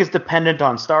I don't think it's dependent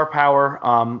on star power.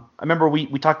 I remember we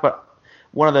talked about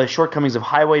one of the shortcomings of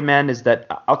Highwaymen is that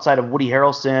outside of Woody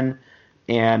Harrelson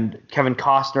and Kevin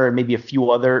Costner and maybe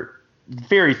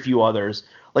very few others,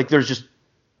 like there's just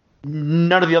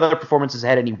none of the other performances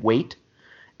had any weight.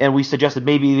 And we suggested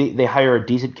maybe they hire a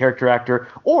decent character actor,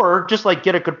 or just like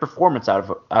get a good performance out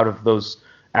of those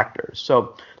actors.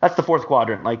 So that's the fourth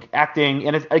quadrant, like acting.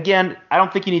 And again, I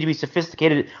don't think you need to be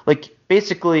sophisticated. Like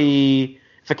basically,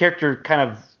 if a character kind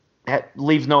of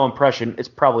leaves no impression, it's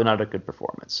probably not a good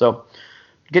performance. So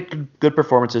get good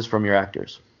performances from your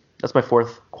actors. That's my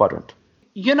fourth quadrant.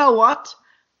 You know what?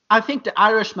 I think The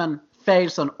Irishman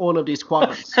fails on all of these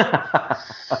quadrants.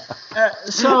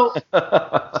 So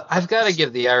I've got to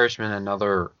give The Irishman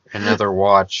another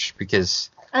watch because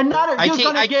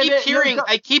I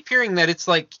keep hearing that it's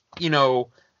like, you know,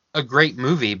 a great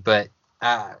movie, but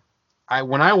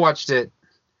when I watched it,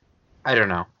 I don't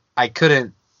know. I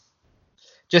couldn't.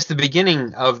 Just the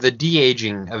beginning of the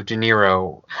de-aging of De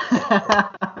Niro,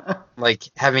 like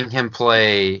having him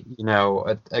play, you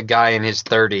know, a guy in his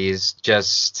 30s,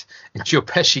 just and Joe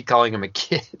Pesci calling him a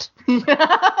kid.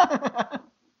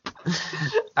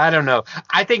 I don't know.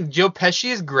 I think Joe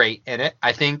Pesci is great in it.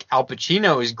 I think Al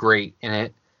Pacino is great in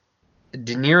it.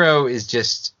 De Niro is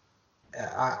just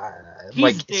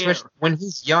like, especially when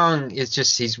he's young,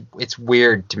 it's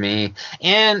weird to me.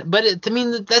 But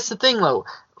that's the thing though.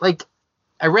 Like,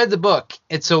 I read the book,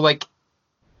 and so like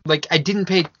I didn't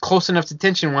pay close enough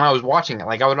attention when I was watching it.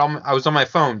 Like I was on my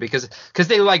phone because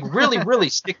they like really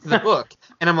stick to the book,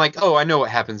 and I'm like, oh, I know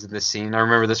what happens in this scene. I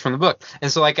remember this from the book,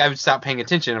 and so like I would stop paying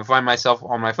attention and find myself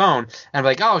on my phone, and I'm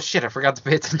like, oh shit, I forgot to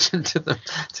pay attention to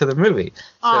the movie.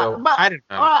 So I don't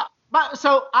know.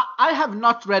 So I have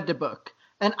not read the book.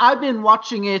 And I've been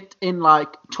watching it in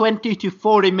like 20 to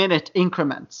 40 minute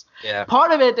increments. Yeah.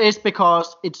 Part of it is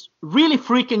because it's really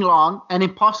freaking long and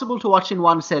impossible to watch in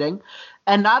one sitting.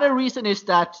 Another reason is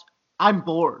that I'm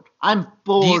bored. Do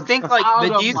you think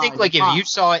if you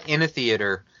saw it in a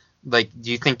theater, like,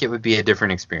 do you think it would be a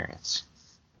different experience?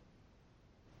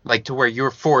 Like to where you're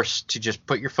forced to just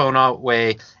put your phone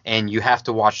away and you have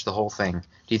to watch the whole thing.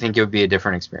 Do you think it would be a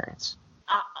different experience?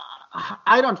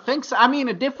 I don't think so. I mean,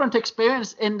 a different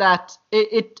experience in that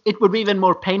it would be even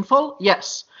more painful.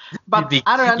 Yes. But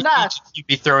other than that, you'd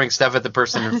be throwing stuff at the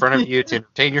person in front of you to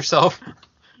entertain yourself.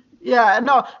 Yeah,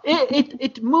 no,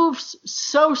 it moves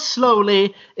so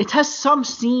slowly. It has some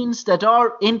scenes that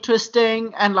are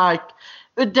interesting, and like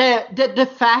the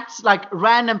facts, like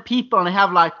random people, and they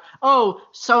have like, oh,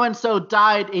 so-and-so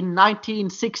died in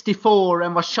 1964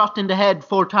 and was shot in the head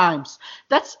 4 times.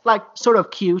 That's like sort of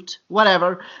cute,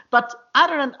 whatever. But I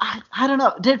don't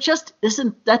know. There just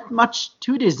isn't that much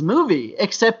to this movie,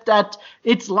 except that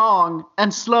it's long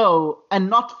and slow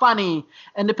and not funny,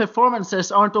 and the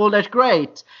performances aren't all that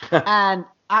great. And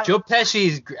I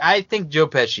think Joe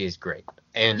Pesci is great.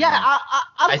 And yeah,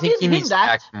 I think he needs to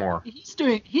act more. He's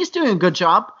doing a good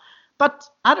job. But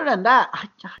other than that,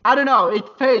 I don't know. It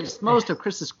fails most of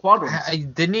Chris's quadrants.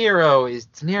 De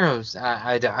Niro's.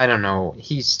 I don't know.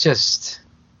 He's just.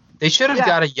 They should have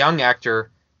got a young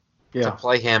actor to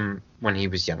play him when he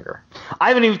was younger. I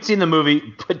haven't even seen the movie,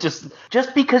 but just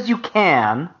because you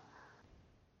can.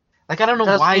 Like, I don't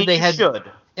know why they had.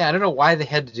 Should. Yeah, I don't know why they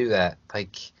had to do that.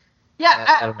 Like.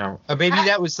 Yeah, I don't know. Maybe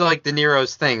that was like De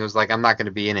Niro's thing. It was like, I'm not going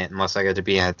to be in it unless I get to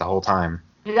be in it the whole time.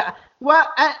 Yeah. Well,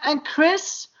 and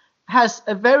Chris has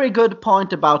a very good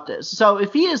point about this. So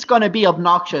if he is going to be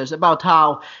obnoxious about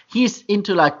how he's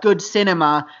into like good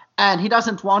cinema and he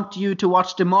doesn't want you to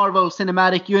watch the Marvel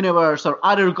Cinematic Universe or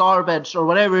other garbage or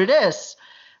whatever it is,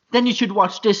 then you should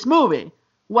watch this movie.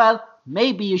 Well,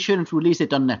 maybe you shouldn't release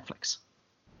it on Netflix.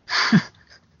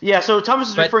 Yeah, so Thomas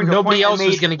is referring to nobody else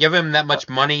is going to give him that much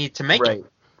money to make it.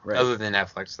 Right. Other than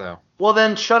Netflix, though. Well,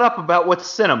 then shut up about what's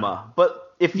cinema.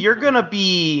 But if you're going to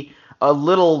be a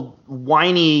little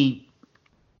whiny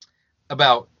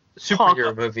about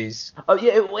superhero movies.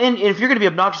 And if you're going to be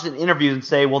obnoxious in interviews and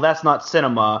say, well, that's not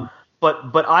cinema,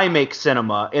 but I make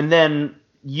cinema, and then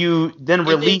you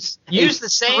release use the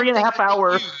same 3.5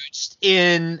 hour used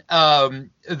in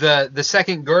the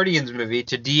second Guardians movie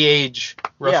to de-age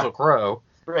Russell Crowe.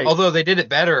 Right. Although they did it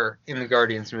better in the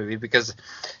Guardians movie because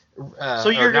so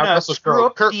you're going to screw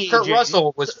up Kurt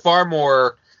Russell was far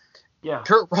more. Yeah.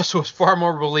 Kurt Russell was far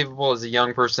more believable as a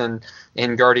young person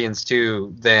in Guardians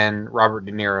 2 than Robert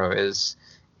De Niro is.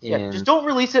 Just don't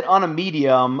release it on a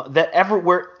medium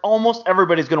where almost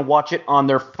everybody's going to watch it on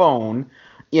their phone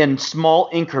in small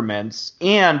increments,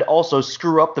 and also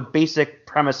screw up the basic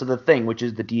premise of the thing, which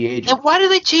is the de-aging. And why do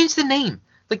they change the name?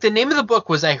 Like, the name of the book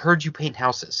was I Heard You Paint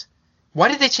Houses. Why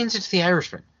did they change it to The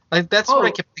Irishman? Like, that's what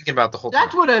I kept thinking about the whole time.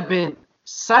 That would have been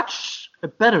such a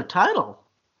better title.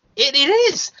 It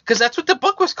is, because that's what the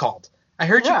book was called. I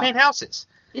Heard You Paint Houses.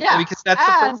 Yeah. Because that's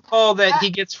the first call that he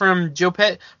gets from Jimmy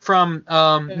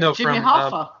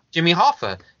Hoffa. Jimmy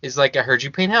Hoffa is like, I heard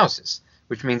you paint houses,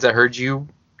 which means I heard you,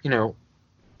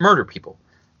 murder people.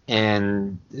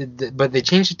 But they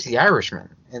changed it to The Irishman,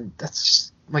 and that's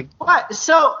just like... What?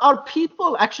 So are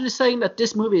people actually saying that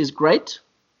this movie is great?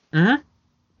 Mm-hmm.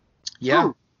 Yeah.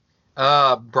 Who?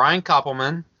 Brian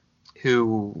Koppelman,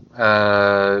 who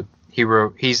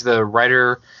he's the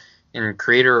writer and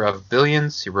creator of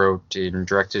Billions. He wrote and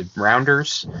directed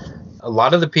Rounders. A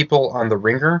lot of the people on The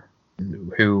Ringer,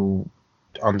 who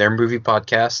on their movie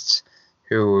podcasts,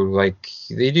 who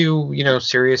they do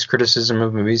serious criticism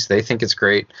of movies. They think it's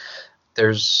great.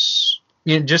 There's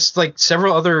just like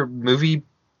several other movie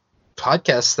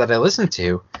podcasts that I listen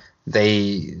to.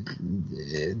 They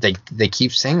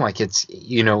keep saying like it's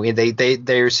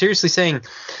they're seriously saying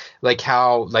like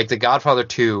how like The Godfather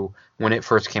 2 when it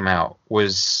first came out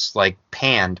was like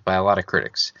panned by a lot of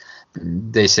critics.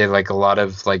 They say like a lot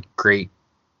of like great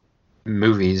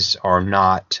movies are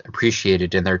not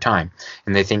appreciated in their time,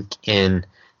 and they think in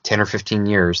 10 or 15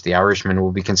 years The Irishman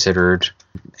will be considered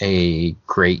a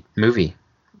great movie.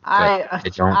 I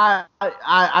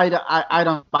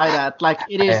don't buy that. Like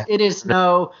it is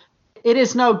no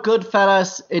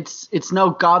Goodfellas, it's no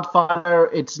Godfather,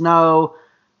 it's no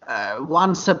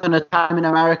Once Upon a Time in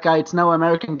America, it's no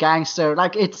American Gangster.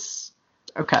 Like it's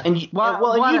okay. And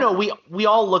we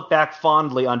all look back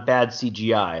fondly on bad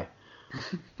CGI.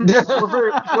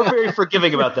 we're very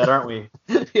forgiving about that, aren't we?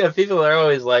 Yeah, people are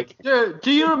always like,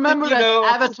 do you remember that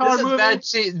Avatar this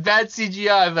movie? Is bad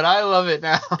CGI, but I love it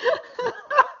now.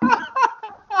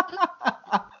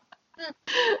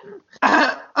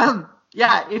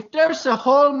 Yeah, if there's a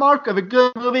hallmark of a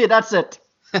good movie, that's it.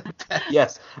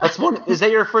 Yes, that's one. Is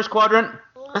that your first quadrant?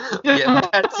 Yeah,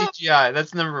 bad CGI.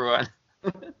 That's number one.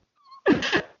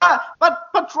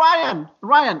 But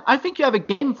Ryan, I think you have a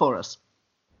game for us.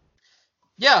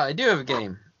 Yeah, I do have a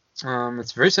game. It's a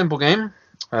very simple game,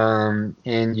 and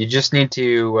you just need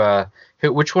to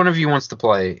which one of you wants to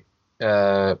play?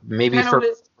 Maybe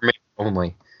first, or maybe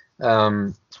only.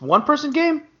 It's one person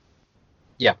game.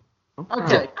 Yeah.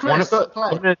 Okay, Chris, play.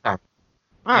 One at a time.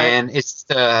 All right. And it's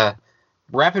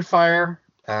rapid fire.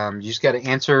 You just got to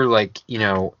answer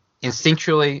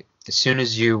instinctually. As soon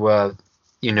as you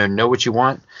know what you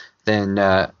want, then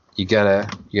you gotta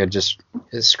just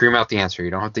scream out the answer. You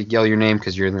don't have to yell your name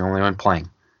because you're the only one playing.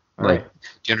 All right. Do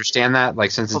you understand that? Like,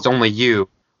 since it's only you,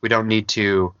 we don't need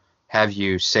to have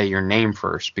you say your name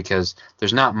first because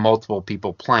there's not multiple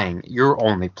people playing. You're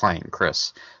only playing,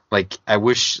 Chris. Like, I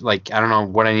wish, I don't know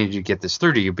what I need to get this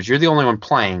through to you, but you're the only one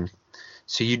playing,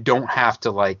 so you don't have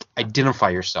to, identify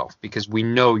yourself because we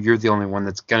know you're the only one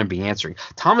that's going to be answering.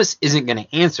 Thomas isn't going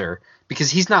to answer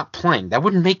because he's not playing. That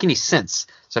wouldn't make any sense.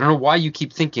 So I don't know why you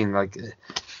keep thinking,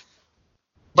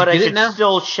 But I should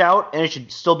still shout, and it should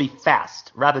still be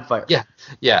fast, rapid fire.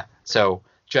 Yeah. So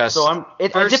just... So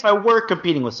it's as if I were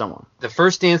competing with someone. The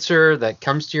first answer that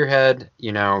comes to your head,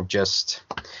 just...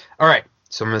 All right.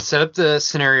 So I'm going to set up the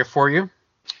scenario for you.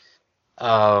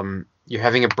 You're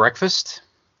having a breakfast.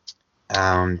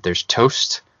 There's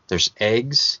toast. There's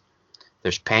eggs.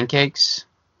 There's pancakes.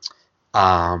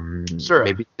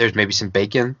 Syrup. Maybe some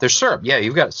bacon. There's syrup. Yeah,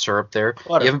 you've got syrup there.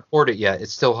 Butter. You haven't poured it yet.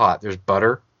 It's still hot. There's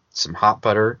butter. Some hot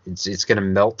butter. It's going to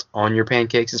melt on your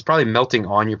pancakes. It's probably melting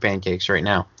on your pancakes right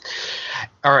now.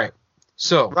 All right.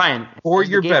 So, Ryan, for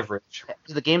your beverage.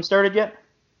 Has the game started yet?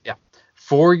 Yeah.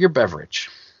 For your beverage,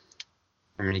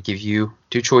 I'm going to give you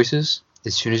two choices.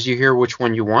 As soon as you hear which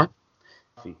one you want,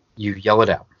 you yell it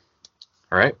out.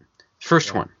 All right?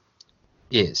 First one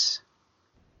is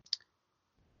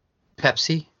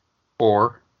Pepsi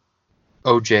or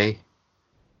OJ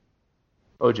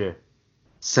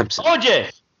Simpson.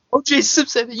 OJ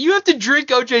Simpson. You have to drink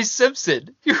OJ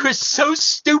Simpson. You are so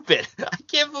stupid. I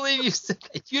can't believe you said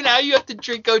that. Now you have to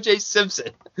drink OJ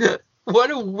Simpson.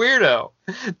 What a weirdo.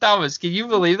 Thomas, can you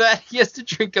believe that? He has to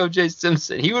drink OJ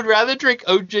Simpson. He would rather drink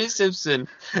OJ Simpson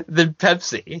than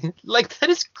Pepsi. That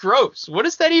is gross. What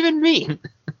does that even mean?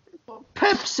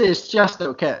 Pepsi is just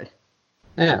okay.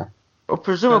 Yeah. Well,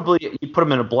 presumably you put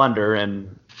him in a blender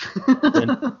and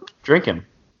then drink him.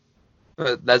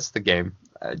 That's the game.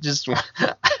 I just want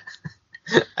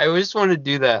to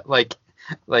do that.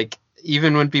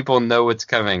 Even when people know what's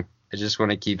coming, I just want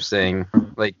to keep saying,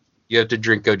 you have to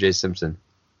drink OJ Simpson.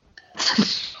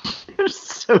 You're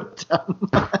so dumb.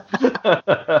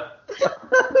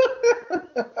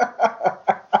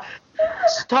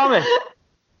 Thomas,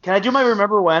 can I do my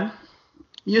remember when?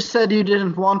 You said you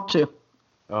didn't want to.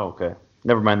 Oh, okay.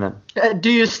 Never mind then.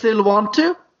 Do you still want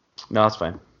to? No, that's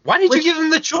fine. Why did you give him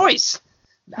the choice?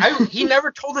 He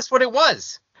never told us what it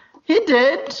was. He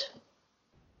did.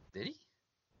 Did he?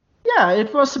 Yeah,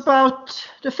 it was about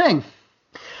the thing.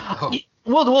 Oh.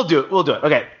 We'll do it.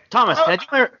 Okay, Thomas, can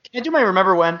I do my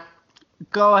remember when?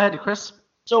 Go ahead, Chris.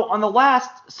 So on the last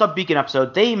Sub-Beacon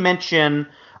episode, they mention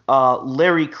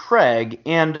Larry Craig,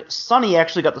 and Sonny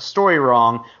actually got the story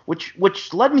wrong,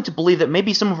 which led me to believe that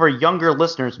maybe some of our younger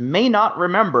listeners may not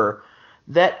remember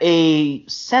that a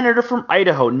senator from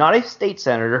Idaho, not a state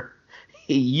senator,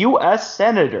 a U.S.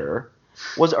 senator,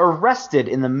 was arrested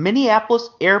in the Minneapolis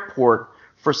airport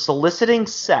for soliciting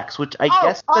sex, which I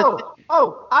guess...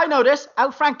 I know this.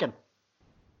 Al Franken.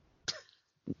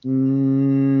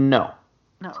 No.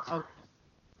 No. Okay.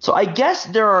 So I guess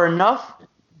there are enough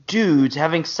dudes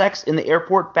having sex in the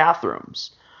airport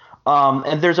bathrooms.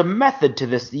 And there's a method to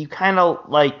this. You kind of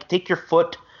like take your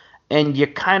foot and you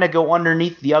kind of go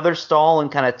underneath the other stall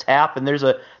and kind of tap. And there's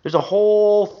a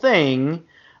whole thing.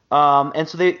 And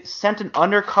so they sent an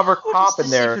undercover cop in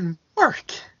there. How does this even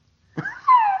work?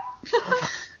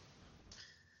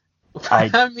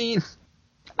 I mean,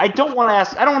 I don't want to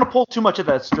ask. I don't want to pull too much of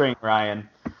that string, Ryan.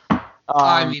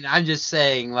 I'm just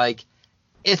saying, like,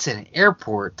 it's an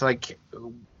airport. Like,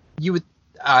 you would.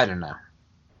 I don't know.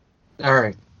 All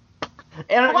right.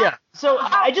 And yeah, so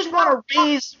I just want to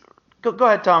raise. Go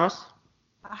ahead, Thomas.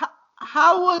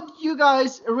 How would you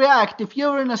guys react if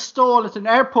you were in a stall at an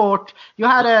airport? You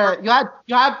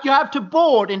have to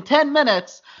board in 10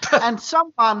 minutes, and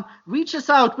someone reaches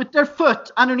out with their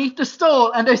foot underneath the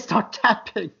stall and they start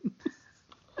tapping.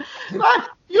 Like,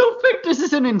 you think this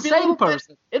is an insane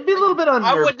person? It'd be a little bit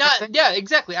unnerving. I would not. Yeah,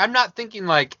 exactly. I'm not thinking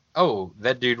like, oh,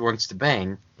 that dude wants to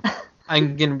bang.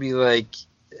 I'm gonna be like,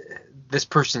 this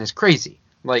person is crazy.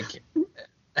 Like,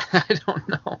 I don't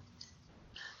know.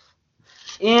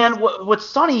 And what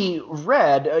Sonny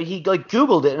read, he like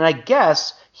Googled it, and I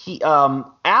guess he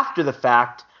after the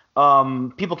fact,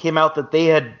 people came out that they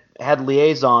had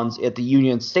liaisons at the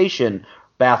Union Station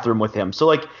bathroom with him. So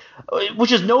like,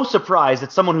 which is no surprise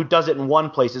that someone who does it in one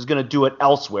place is going to do it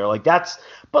elsewhere. Like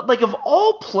but like of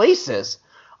all places,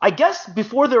 I guess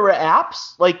before there were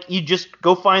apps, like you just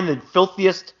go find the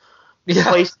filthiest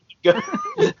place to go.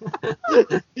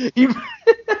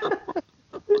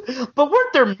 But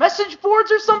weren't there message boards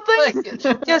or something?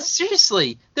 Like, yeah,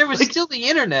 seriously. There was still the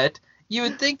internet. You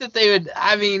would think that they would.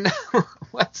 I mean,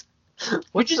 what's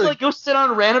would you just like go sit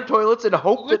on random toilets and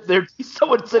hope that there's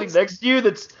someone sitting next to you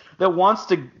that wants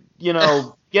to,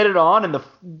 get it on in the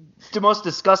most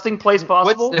disgusting place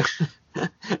possible?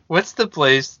 What's the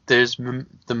place there's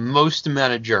the most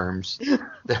amount of germs? Wait,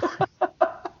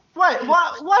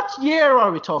 what year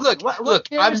are we talking? Look,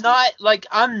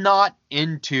 I'm not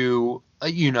into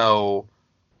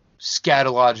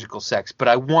scatological sex, but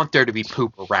I want there to be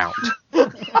poop around.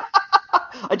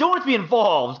 I don't want it to be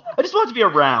involved. I just want it to be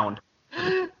around.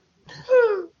 I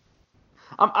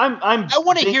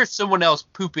want to hear someone else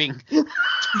pooping 2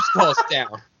 stalls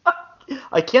down.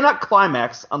 I cannot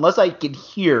climax unless I can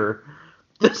hear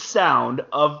the sound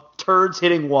of turds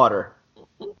hitting water.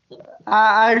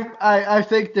 I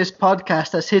think this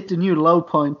podcast has hit a new low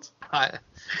point.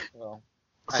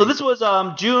 So this was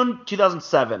June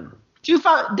 2007.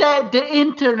 The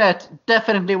internet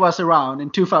definitely was around in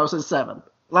 2007.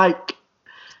 Like,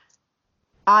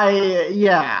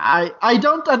 I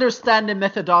don't understand the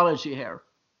methodology here.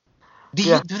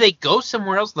 Do they go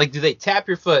somewhere else? Like, do they tap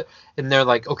your foot and they're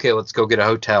like, okay, let's go get a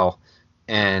hotel?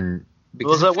 And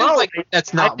because it feels like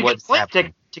that's not what's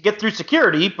happening. To get through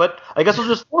security, but I guess we'll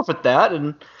just forfeit that.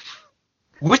 And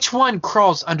which one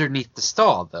crawls underneath the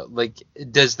stall, though? Like,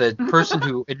 does the person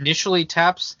who initially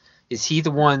taps, is he the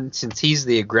one, since he's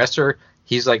the aggressor,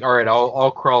 he's like, all right,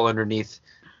 I'll crawl underneath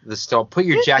the stall. Put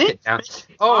your jacket down.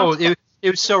 Oh, it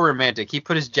was so romantic. He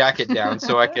put his jacket down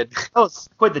so I could it's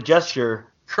quite the gesture.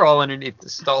 Crawl underneath the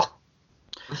stall.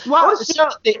 Well, so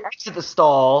they exit the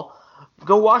stall,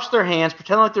 go wash their hands,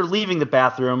 pretend like they're leaving the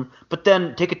bathroom, but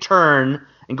then take a turn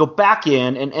and go back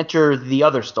in and enter the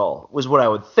other stall, was what I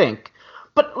would think.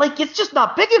 But, like, it's just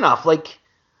not big enough. Like,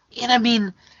 and I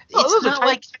mean, it's not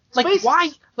like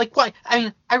why? Like, why? I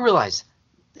mean, I realize,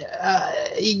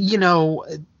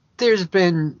 there's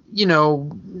been,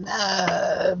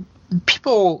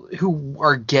 people who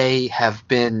are gay have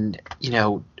been,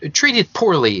 treated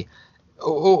poorly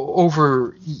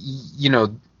over,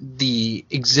 the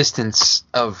existence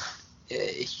of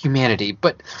humanity.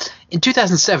 But in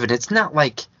 2007, it's not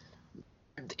like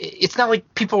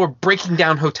people were breaking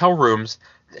down hotel rooms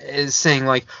saying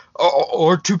like, oh,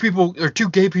 are two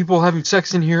gay people having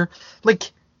sex in here?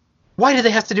 Like, Why do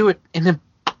they have to do it in the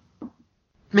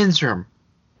men's room,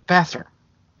 bathroom?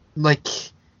 Like,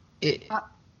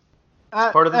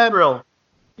 part of the thrill.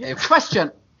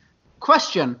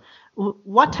 Question.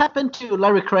 What happened to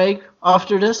Larry Craig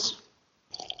after this?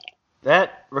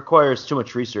 That requires too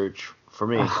much research for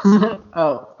me.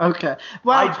 Oh, okay.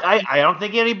 Well, I don't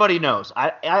think anybody knows.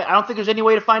 I don't think there's any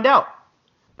way to find out.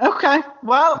 Okay.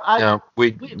 Well,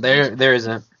 there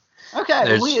isn't.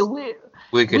 Okay.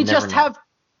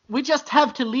 We just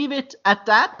have to leave it at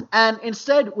that, and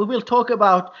instead we will talk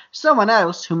about someone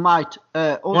else who might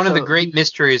also. One of the great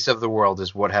mysteries of the world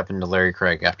is what happened to Larry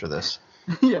Craig after this.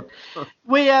 Yeah,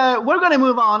 we're going to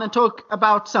move on and talk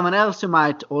about someone else who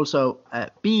might also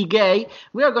be gay.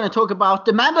 We are going to talk about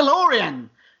the Mandalorian,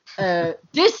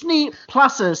 Disney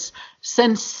Plus's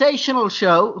sensational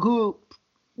show. Who,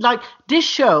 like, this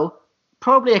show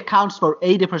probably accounts for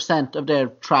 80% of their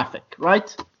traffic,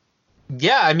 right?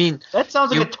 Yeah, I mean, that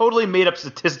sounds like a totally made up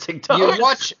statistic.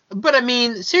 But I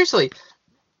mean, seriously,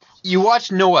 you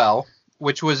watch Noelle,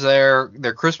 which was their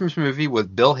Christmas movie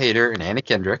with Bill Hader and Anna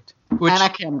Kendrick.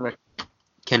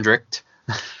 Kendrick.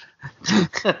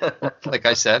 Like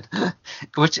I said,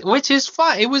 which is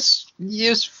fine. It was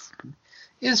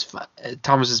fun.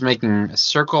 Thomas is making a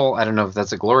circle. I don't know if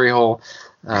that's a glory hole,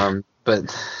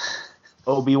 but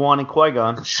Obi-Wan and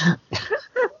Qui-Gon.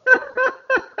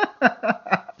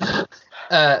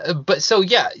 But so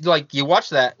yeah, like you watch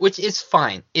that, which is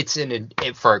fine. It's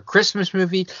for a Christmas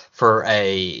movie, for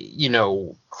a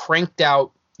cranked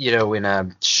out, in a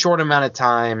short amount of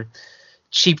time,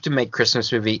 cheap to make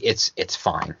Christmas movie. It's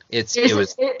fine.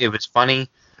 It was funny.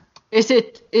 Is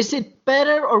it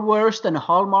better or worse than a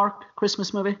Hallmark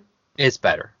Christmas movie? It's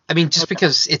better. I mean, just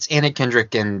because it's Anna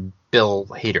Kendrick and Bill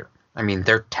Hader. I mean,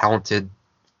 they're talented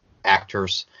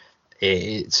actors.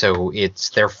 So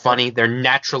they're funny. They're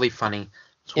naturally funny.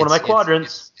 It's one of my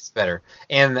quadrants. It's better.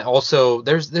 And also,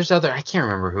 there's other. I can't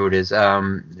remember who it is.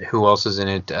 Who else is in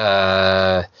it?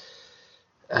 Doesn't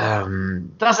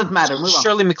matter. Move on.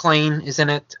 Shirley MacLaine is in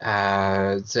it.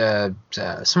 Some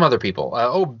other people.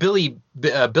 Billy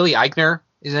Eichner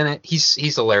is in it.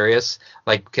 He's hilarious.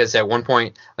 Like, because at one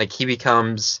point, like, he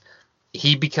becomes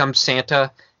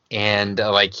Santa. And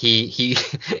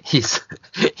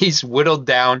he's whittled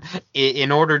down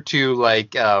in order to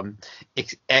like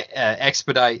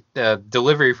expedite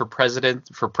delivery for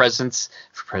presents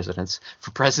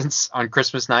on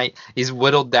Christmas night. He's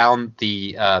whittled down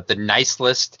the nice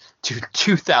list to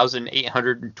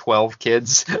 2,812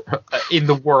 kids in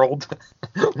the world.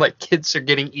 Like, kids are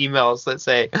getting emails that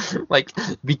say, like,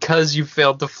 because you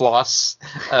failed to floss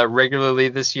regularly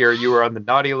this year, you were on the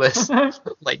naughty list.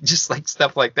 Like, just like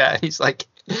stuff like that. He's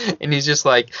just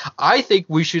like, I think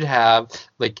we should have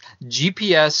like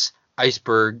GPS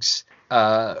icebergs,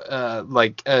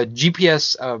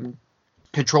 GPS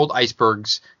controlled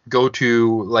icebergs go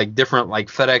to like different like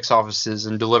FedEx offices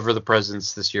and deliver the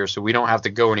presents this year, so we don't have to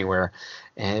go anywhere.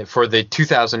 And for the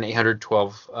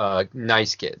 2,812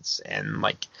 nice kids, and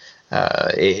like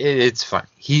it's fun.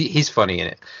 He's funny in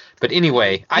it. But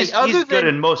anyway, he's good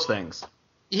in most things.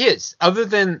 He is. Other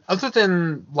than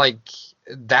like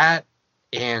that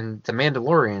and The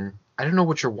Mandalorian, I don't know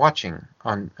what you're watching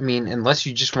on. I mean, unless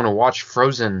you just want to watch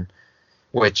Frozen,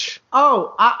 which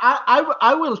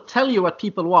I will tell you what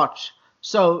people watch.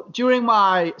 So during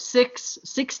my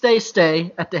six-day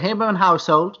stay at the Haberman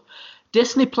household,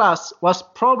 Disney Plus was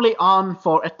probably on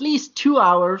for at least 2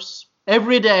 hours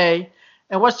every day,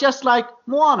 and was just like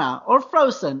Moana or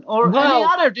Frozen or any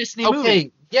other Disney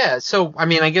movie. Yeah. So I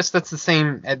mean, I guess that's the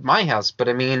same at my house, but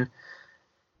I mean,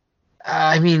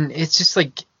 it's just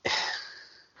like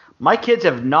my kids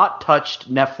have not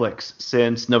touched Netflix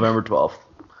since November 12th.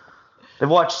 They've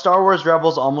watched Star Wars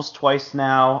Rebels almost twice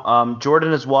now.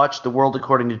 Jordan has watched The World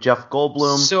According to Jeff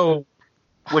Goldblum. So,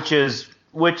 which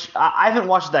I haven't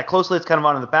watched it that closely. It's kind of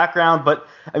on in the background, but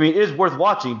I mean, it is worth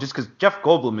watching just because Jeff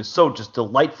Goldblum is so just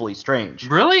delightfully strange.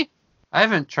 Really? I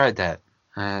haven't tried that.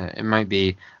 It might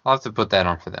be. I'll have to put that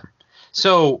on for them.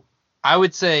 So I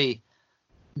would say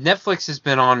Netflix has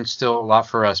been on still a lot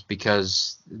for us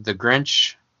because The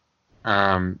Grinch,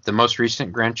 the most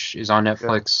recent Grinch, is on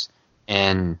Netflix,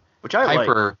 and which I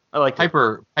Piper, I like.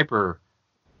 Piper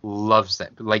loves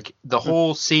that. Like the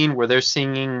whole scene where they're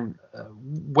singing,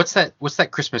 what's that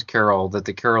Christmas carol that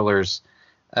the carolers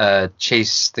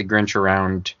chase the Grinch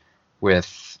around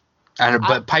with? I don't know,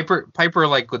 but Piper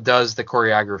like does the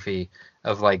choreography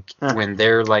of like when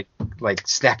they're like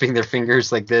snapping their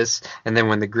fingers like this, and then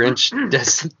when the Grinch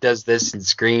does this and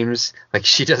screams, like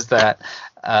she does that.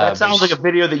 That sounds like a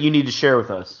video that you need to share with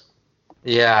us.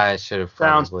 Yeah, I should have.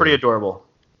 Sounds pretty adorable.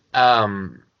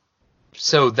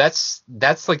 So that's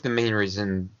like the main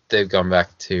reason they've gone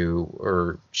back to,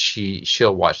 or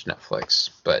she'll watch Netflix.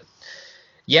 But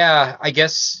yeah, I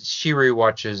guess she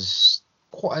rewatches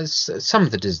some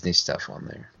of the Disney stuff on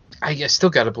there. I still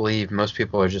got to believe most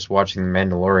people are just watching The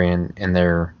Mandalorian and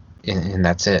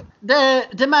that's it. The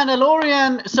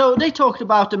Mandalorian. So they talked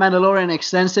about The Mandalorian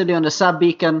extensively on the Sub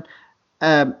Beacon,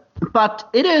 but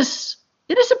it is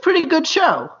a pretty good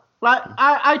show. Like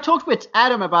I talked with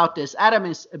Adam about this. Adam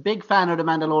is a big fan of The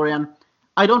Mandalorian.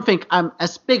 I don't think I'm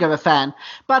as big of a fan,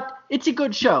 but it's a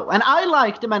good show. And I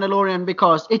like The Mandalorian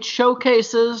because it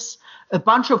showcases a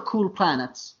bunch of cool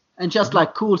planets and just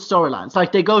like cool storylines.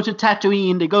 Like they go to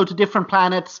Tatooine, they go to different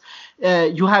planets.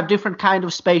 You have different kind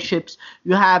of spaceships.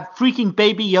 You have freaking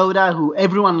Baby Yoda, who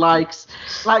everyone likes.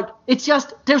 Like it's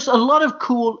just there's a lot of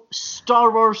cool Star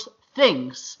Wars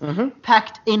things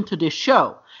packed into this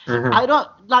show. I don't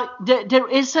like there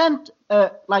isn't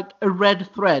like a red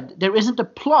thread. There isn't a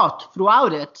plot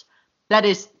throughout it that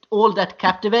is all that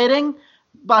captivating,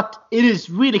 but it is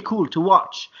really cool to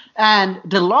watch. And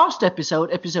the last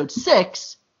episode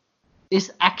 6,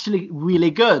 is actually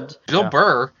really good. Bill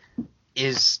Burr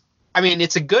is, I mean,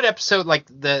 it's a good episode. Like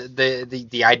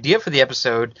the idea for the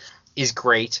episode is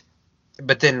great,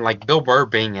 but then like Bill Burr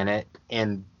being in it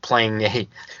and playing an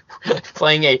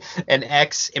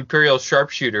ex-Imperial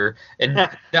sharpshooter and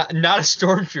not a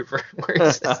stormtrooper.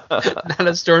 Not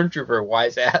a stormtrooper,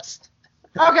 wise ass.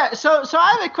 Okay, so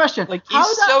I have a question. Like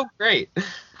he's so great.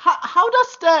 How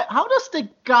does the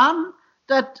gun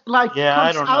that like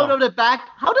comes out of the back?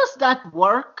 How does that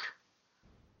work?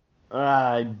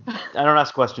 I don't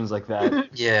ask questions like that.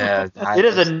 Yeah,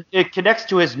 it connects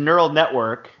to his neural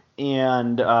network,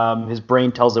 and his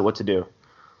brain tells it what to do.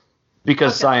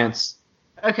 Because science.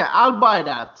 Okay, I'll buy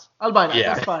that.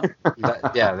 Yeah. That's fine.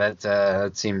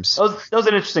 That seems. That was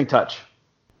an interesting touch.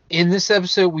 In this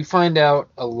episode, we find out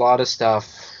a lot of stuff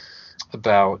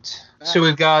about. So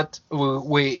we've got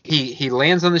he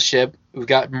lands on the ship. We've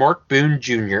got Mark Boone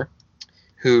Jr.,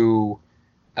 who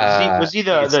was he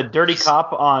the dirty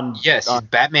cop on? Yes, he's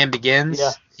Batman Begins.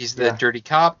 Yeah. He's the dirty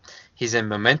cop. He's in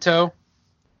Memento,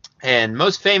 and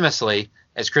most famously,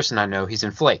 as Chris and I know, he's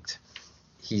in Flaked.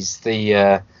 He's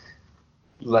the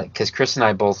because Chris and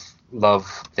I both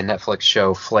love the Netflix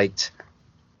show Flaked,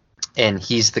 and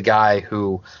he's the guy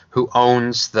who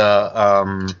owns that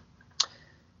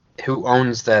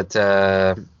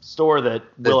store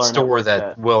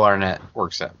that Will Arnett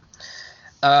works at.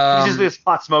 He's just this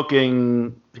pot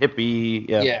smoking hippie.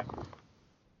 Yeah.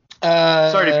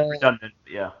 Sorry to be redundant.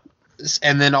 But yeah.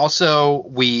 And then also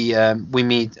we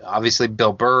meet, obviously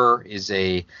Bill Burr is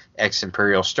a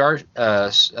ex-Imperial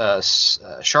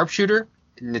sharpshooter.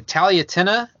 Natalia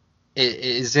Tena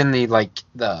is in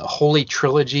the holy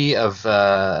trilogy of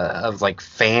like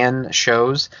fan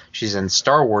shows. She's in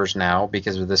Star Wars now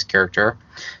because of this character.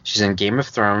 She's in Game of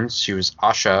Thrones. She was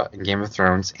Asha in Game of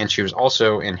Thrones, and she was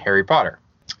also in Harry Potter.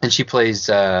 And she plays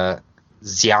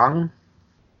Xiang,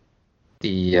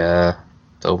 the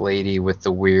lady with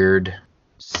the weird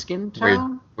skin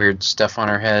tone, weird stuff on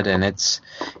her head, and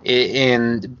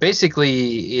and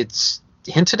basically it's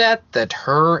hinted at that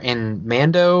her and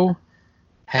Mando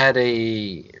had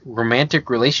a romantic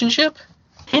relationship.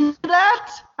 Hinted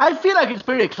at? I feel like it's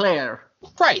pretty clear.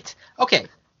 Right. Okay.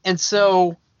 And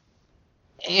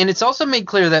it's also made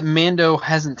clear that Mando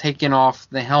hasn't taken off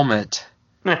the helmet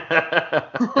in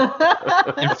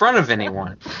front of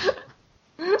anyone.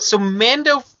 So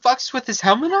Mando fucks with his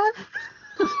helmet on?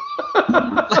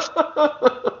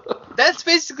 That's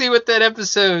basically what that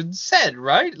episode said,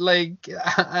 right? Like,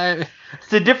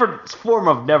 it's a different form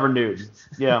of never nude.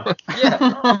 Yeah.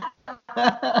 Yeah.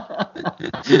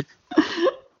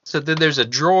 So then there's a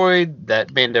droid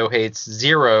that Mando hates,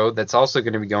 Zero, that's also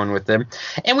going to be going with them.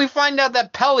 And we find out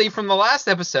that Peli from the last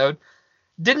episode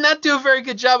did not do a very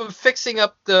good job of fixing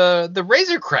up the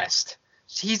Razor Crest.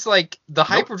 He's like, the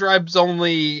hyperdrive's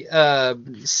only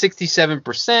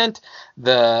 67%.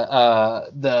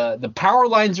 The power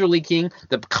lines are leaking.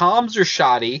 The comms are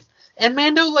shoddy. And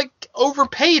Mando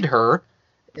overpaid her.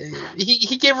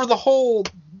 He gave her the whole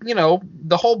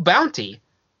bounty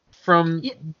from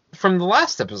the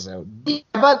last episode. Yeah,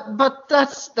 but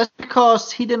that's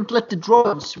because he didn't let the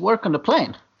droids work on the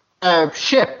plane.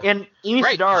 Ship. And Amy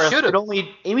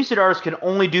Sedaris can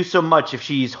only do so much if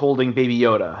she's holding Baby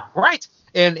Yoda. Right.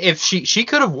 And if she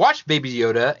could have watched Baby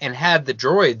Yoda and had the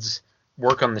droids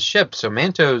work on the ship, so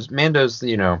Mando's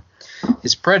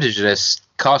his prejudice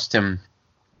cost him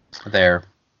there.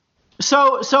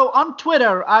 So on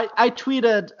Twitter, I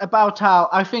tweeted about how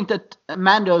I think that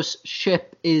Mando's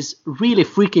ship is really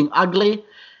freaking ugly,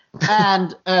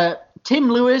 and Tim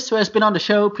Lewis, who has been on the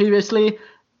show previously,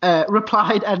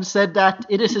 replied and said that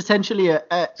it is essentially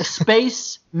a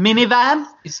space minivan,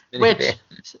 which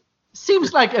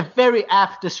seems like a very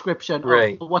apt description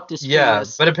of what this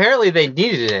is. But apparently they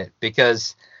needed it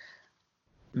because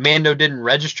Mando didn't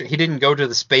register. He didn't go to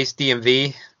the space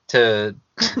DMV to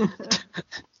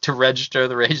register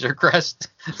the Razor Crest.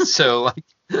 So like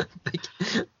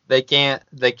they can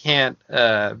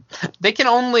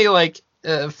only like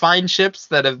find ships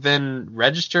that have been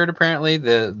registered. Apparently,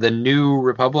 the New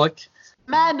Republic.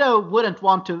 Mando wouldn't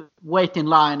want to wait in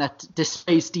line at the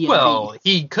space DMV. Well,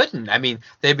 he couldn't. I mean,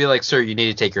 they'd be like, "Sir, you need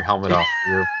to take your helmet off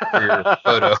for your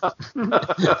photo."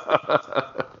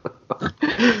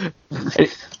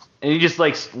 And he just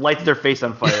like lights their face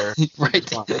on fire. Right.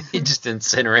 He just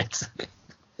incinerates.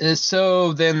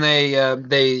 So then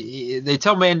they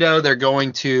tell Mando they're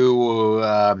going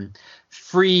to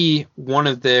free one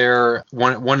of their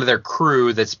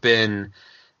crew that's been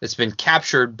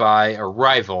captured by a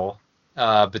rival.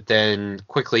 But then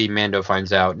quickly Mando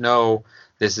finds out, no,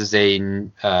 this is a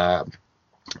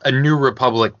New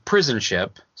Republic prison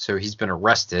ship. So he's been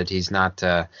arrested. He's not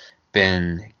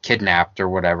been kidnapped or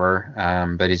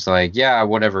whatever. But he's like, yeah,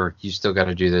 whatever. You still got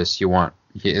to do this.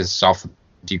 It's off.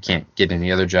 You can't get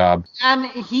any other job. And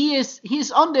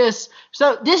he's on this.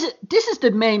 So this is the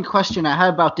main question I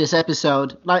have about this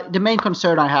episode. Like the main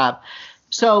concern I have.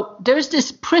 So there's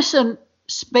this prison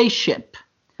spaceship,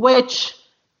 which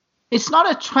it's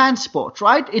not a transport,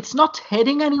 right? It's not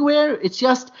heading anywhere. It's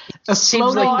just a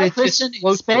floating prison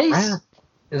in space.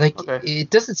 Around. It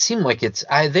doesn't seem like it's.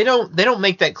 They don't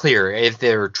make that clear if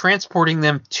they're transporting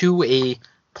them to a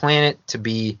planet to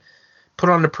be put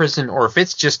on a prison or if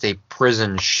it's just a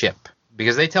prison ship,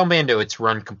 because they tell Mando it's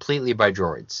run completely by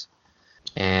droids,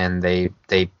 and they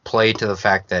play to the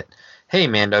fact that, hey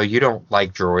Mando, you don't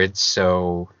like droids,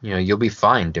 so you'll be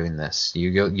fine doing this.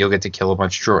 You'll get to kill a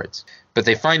bunch of droids. But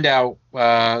they find out,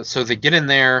 so they get in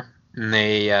there and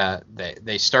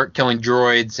they start killing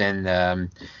droids,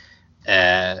 and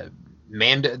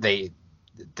Mando they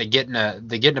get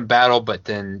in a battle, but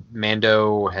then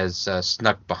Mando has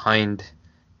snuck behind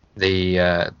the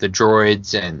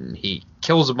droids and he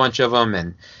kills a bunch of them,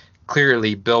 and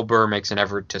clearly Bill Burr makes an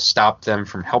effort to stop them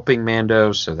from helping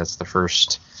Mando. So that's the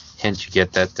first hint you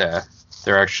get that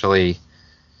they're actually.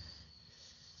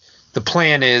 The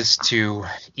plan is to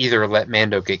either let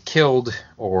Mando get killed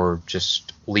or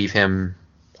just leave him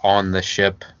on the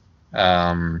ship.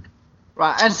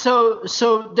 Right, and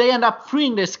so they end up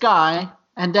freeing this guy,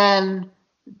 and then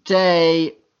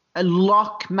they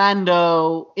lock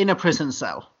Mando in a prison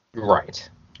cell. Right,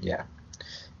 yeah.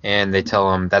 And they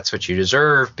tell him that's what you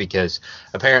deserve, because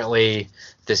apparently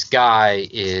this guy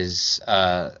is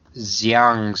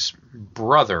Xiang's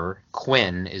brother.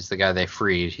 Quinn is the guy they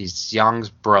freed. He's Xiang's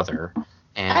brother.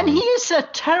 And he is a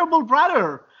terrible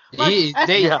brother.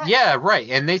 Yeah, right.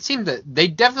 And they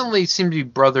definitely seem to be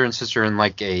brother and sister in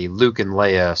like a Luke and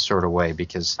Leia sort of way,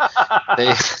 because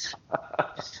they.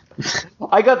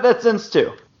 I got that sense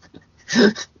too.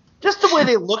 Just the way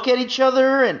they look at each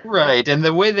other, and right, and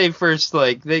the way they first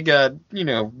they got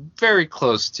very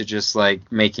close to just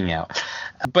like making out,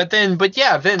 but then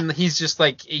he's just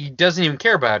like, he doesn't even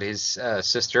care about his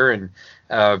sister, and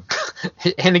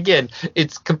and again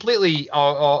it's completely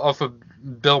off of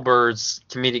Bill Burr's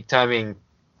comedic timing,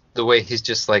 the way he's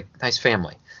just like, nice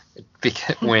family,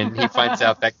 because when he finds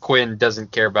out that Quinn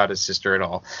doesn't care about his sister at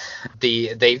all.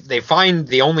 They find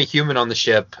the only human on the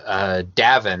ship,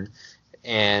 Davin.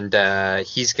 And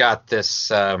he's got this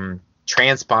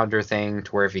transponder thing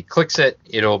to where if he clicks it,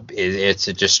 it's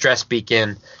a distress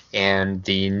beacon, and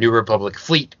the New Republic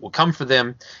fleet will come for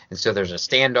them. And so there's a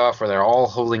standoff where they're all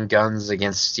holding guns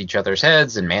against each other's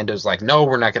heads, and Mando's like, no,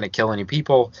 we're not going to kill any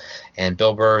people. And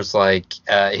Bill Burr's like,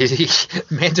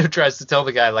 Mando tries to tell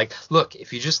the guy, like, look,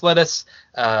 if you just let us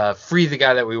free the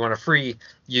guy that we want to free,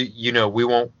 we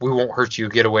won't hurt you,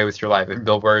 get away with your life. And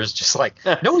Bill Burr is just like,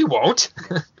 no, we won't.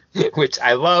 Which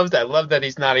I loved. I love that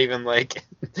he's not even like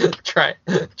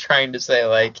trying to say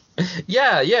like,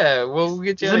 yeah, we'll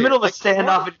get you. He's in the middle of a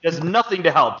standoff and he does nothing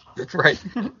to help. Right.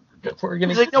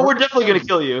 He's like, no, we're definitely gonna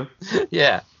kill you.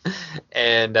 Yeah.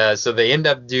 And so they end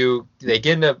up Xiang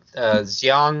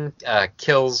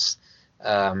kills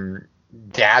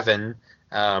Davin,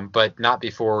 but not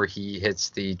before he hits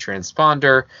the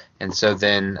transponder. And so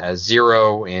then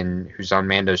Zero, who's on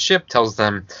Mando's ship, tells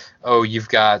them, oh, you've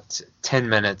got 10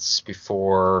 minutes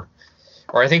before,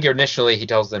 or I think initially he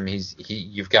tells them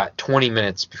you've got 20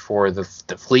 minutes before the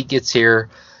fleet gets here.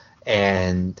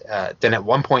 And then at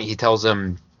one point he tells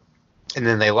them, and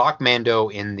then they lock Mando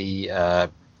in the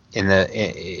in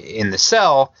the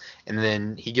cell, and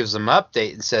then he gives them an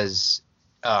update and says,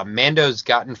 Mando's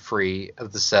gotten free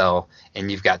of the cell,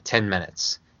 and you've got 10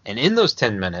 minutes. And in those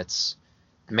 10 minutes,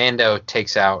 Mando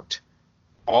takes out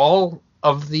all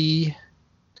of the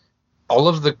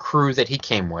crew that he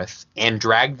came with and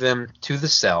dragged them to the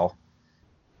cell,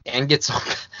 and gets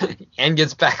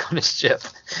back on his ship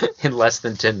in less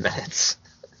than 10 minutes.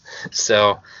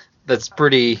 So that's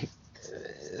pretty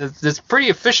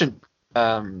efficient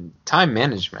time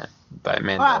management by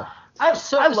Mando.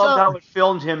 I loved how it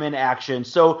filmed him in action.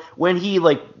 So when he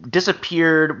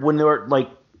disappeared, when they were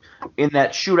in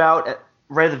that shootout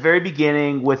right at the very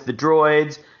beginning with the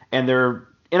droids, and they're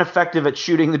ineffective at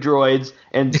shooting the droids,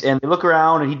 and they look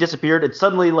around and he disappeared, and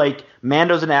suddenly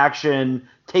Mando's in action,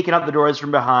 taking out the droids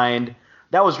from behind.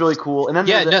 That was really cool. And then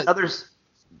there was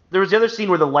the other scene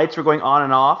where the lights were going on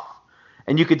and off,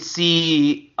 and you could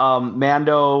see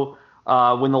Mando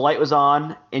when the light was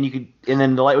on, and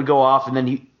then the light would go off, and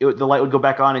then the light would go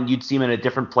back on, and you'd see him in a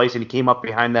different place, and he came up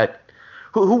behind that.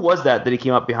 Who was that he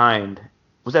came up behind?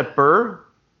 Was that Burr?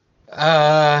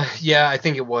 Yeah, I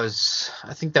think it was.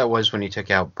 I think that was when he took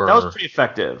out Burr. That was pretty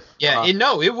effective. Yeah,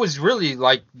 it was really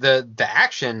the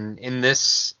action in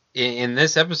this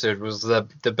episode was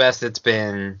the best it's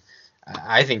been,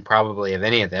 I think, probably of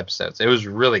any of the episodes. It was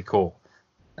really cool.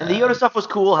 And the Yoda stuff was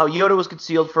cool. How Yoda was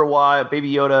concealed for a while,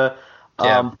 Baby Yoda.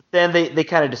 Then they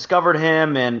kind of discovered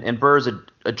him, and Burr's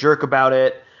a jerk about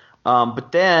it.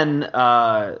 But then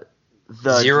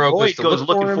the Zero droid goes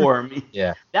looking for him.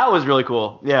 Yeah, that was really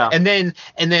cool. Yeah, and then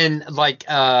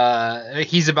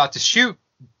he's about to shoot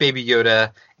Baby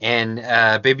Yoda, and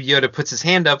Baby Yoda puts his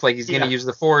hand up like he's going to use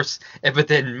the Force, but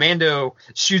then Mando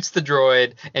shoots the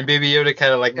droid, and Baby Yoda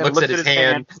kind of looks at his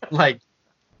hand like,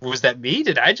 was that me?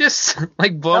 Did I just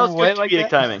blow him away like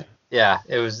that? Timing. Yeah,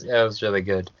 it was really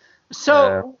good.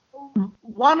 So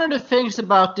one of the things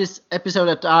about this episode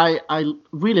that I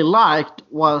really liked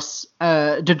was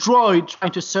the droid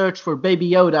trying to search for Baby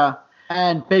Yoda,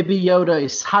 and Baby Yoda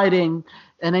is hiding,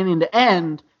 and then in the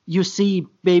end you see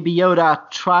Baby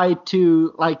Yoda try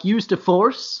to use the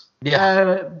Force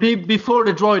before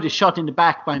the droid is shot in the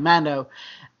back by Mando.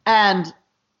 And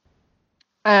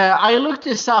I looked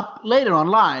this up later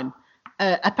online.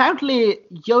 Apparently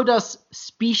Yoda's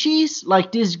species,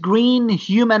 this green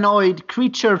humanoid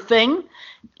creature thing,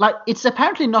 it's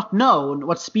apparently not known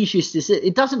what species this is.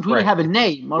 It doesn't really have a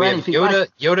name or anything.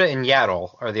 Yoda and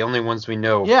Yaddle are the only ones we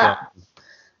know from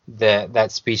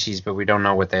that species, but we don't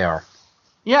know what they are.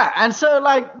 Yeah, and so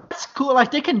that's cool.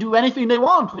 They can do anything they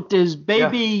want with this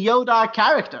Baby Yoda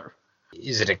character.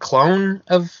 Is it a clone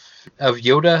of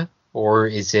Yoda, or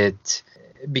is it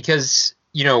because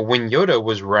when Yoda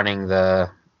was running the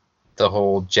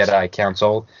whole Jedi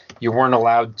Council, you weren't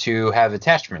allowed to have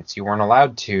attachments. You weren't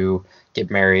allowed to get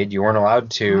married. You weren't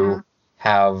allowed to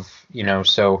have,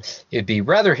 so it'd be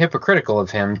rather hypocritical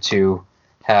of him to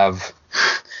have,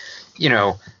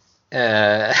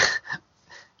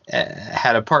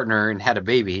 had a partner and had a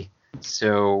baby.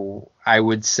 So I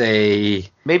would say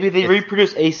maybe they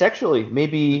reproduce asexually.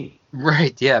 Maybe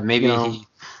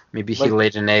Maybe he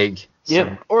laid an egg.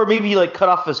 Yeah, or maybe cut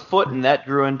off his foot and that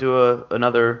grew into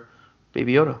another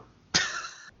Baby Yoda.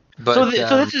 But, so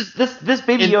this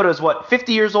Baby Yoda is what,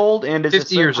 50 years old, and is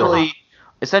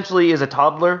essentially is a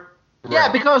toddler.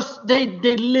 Yeah, because they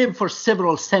live for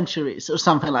several centuries or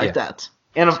something like that.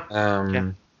 And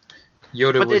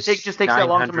Yoda, but it just takes that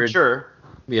long to mature.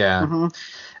 Yeah. Mm-hmm.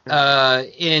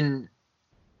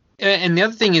 And the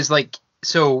other thing is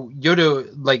so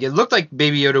Yoda, it looked like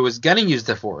Baby Yoda was gonna use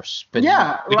the Force, but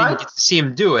we didn't get to see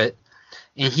him do it,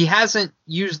 and he hasn't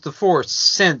used the Force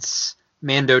since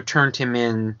Mando turned him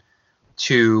in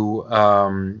to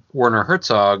Werner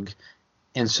Herzog,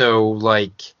 and so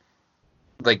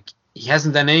he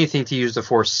hasn't done anything to use the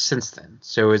Force since then.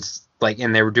 So it's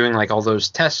and they were doing all those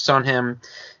tests on him.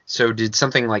 So did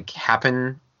something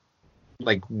happen?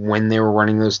 When they were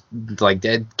running those,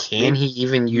 can he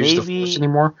even use the Force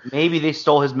anymore? Maybe they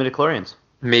stole his midichlorians.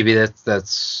 Maybe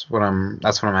that's what I'm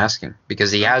asking,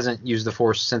 because he hasn't used the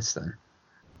Force since then.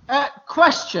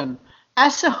 Question: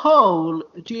 as a whole,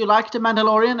 do you like The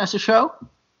Mandalorian as a show?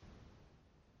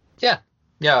 Yeah,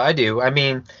 I do. I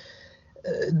mean,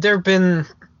 there have been,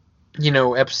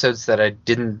 episodes that I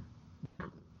didn't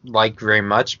like very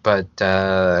much, but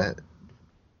for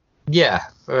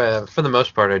the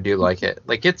most part, I do like it.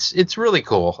 It's really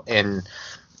cool, and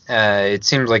it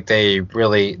seems like they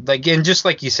really and just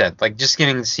like you said, just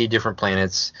getting to see different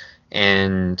planets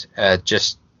and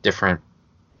just different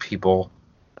people.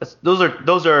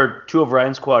 Those are two of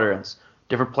Ryan's quadrants: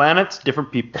 different planets,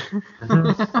 different people.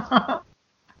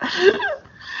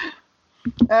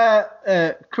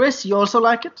 Chris, you also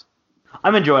like it?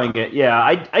 I'm enjoying it. Yeah,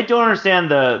 I don't understand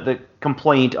the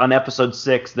complaint on episode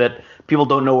 6 that people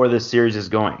don't know where this series is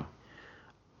going.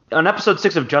 On episode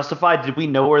 6 of Justified, did we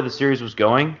know where the series was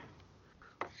going?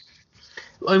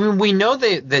 I mean, we know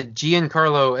that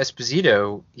Giancarlo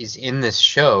Esposito is in this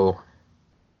show,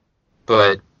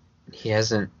 but he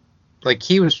hasn't. Like,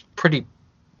 he was pretty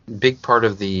big part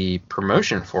of the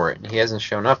promotion for it, and he hasn't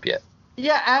shown up yet.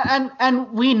 Yeah,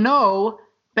 and we know,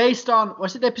 based on,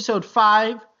 was it episode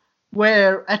 5,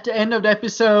 where at the end of the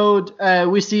episode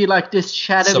we see like this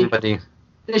shadowy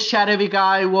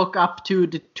guy walk up to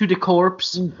the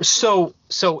corpse. So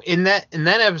in that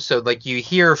episode, like you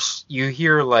hear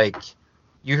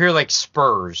like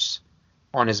spurs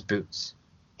on his boots,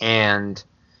 and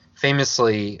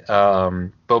famously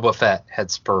Boba Fett had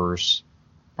spurs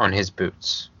on his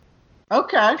boots.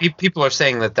 Okay. People are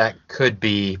saying that could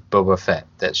be Boba Fett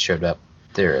that showed up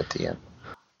there at the end.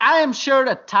 I am sure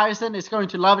that Tyson is going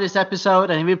to love this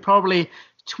episode, and he will probably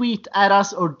tweet at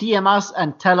us or DM us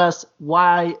and tell us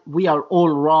why we are all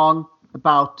wrong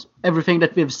about everything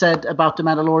that we've said about the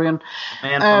Mandalorian.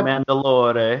 Man from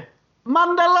Mandalore.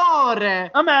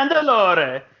 Mandalore! A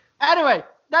Mandalore! Anyway,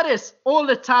 that is all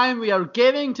the time we are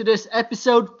giving to this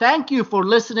episode. Thank you for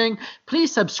listening.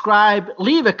 Please subscribe,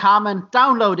 leave a comment,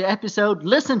 download the episode,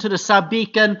 listen to the Sub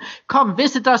Beacon, come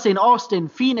visit us in Austin,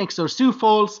 Phoenix, or Sioux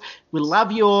Falls. We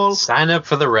love you all. Sign up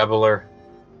for the Reveler.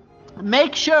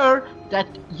 Make sure that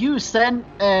you send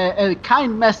a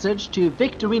kind message to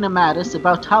Victorina Mattis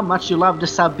about how much you love the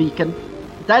Sub Beacon.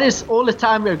 That is all the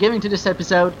time we are giving to this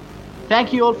episode.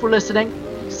 Thank you all for listening.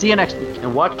 See you next week.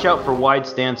 And watch out for wide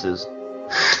stances.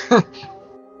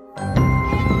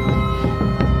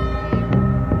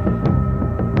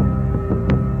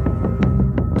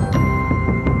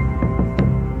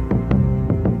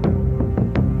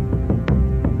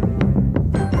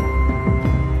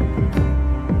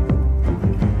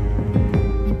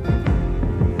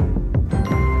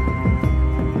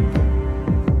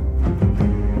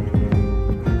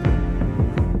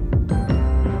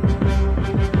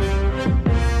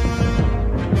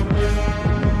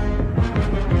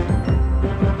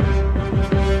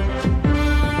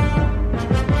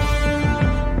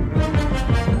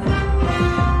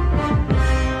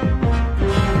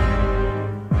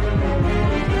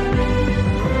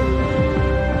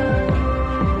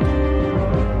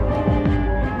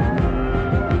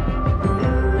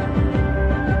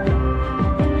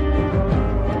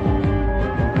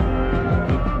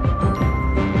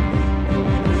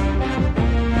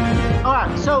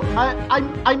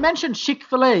 I mentioned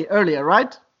Chick-fil-A earlier,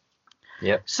 right?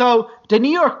 Yep. So the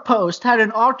New York Post had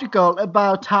an article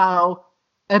about how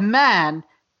a man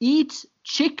eats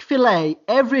Chick-fil-A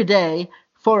every day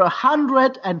for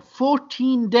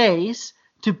 114 days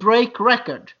to break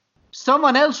record.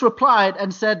 Someone else replied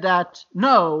and said that,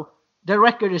 no, the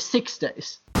record is 6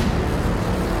 days.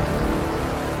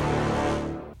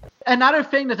 Another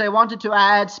thing that I wanted to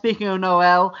add, speaking of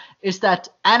Noelle, is that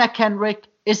Anna Kendrick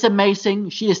is amazing.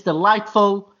 She is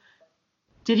delightful.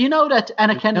 Did you know that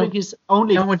Anna Kendrick is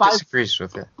only no one 5? Disagrees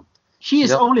with it. She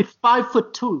is only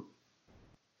 5'2".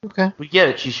 Okay. We get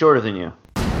it. She's shorter than you.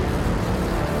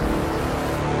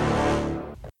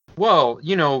 Well,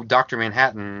 you know, Dr.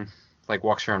 Manhattan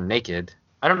walks around naked.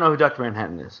 I don't know who Dr.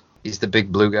 Manhattan is. He's the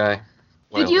big blue guy.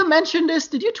 Did you mention this?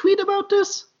 Did you tweet about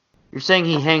this? You're saying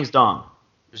he hangs dong.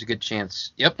 There's a good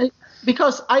chance. Yep.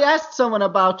 Because I asked someone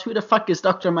about who the fuck is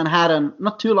Dr. Manhattan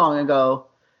not too long ago,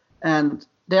 and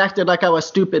they acted like I was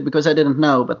stupid because I didn't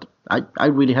know, but I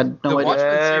really had no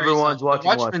idea. Everyone's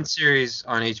watching The Watchmen series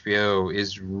on HBO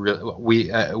is really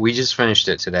we just finished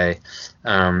it today.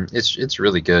 It's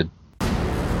really good.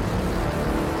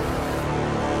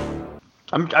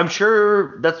 I'm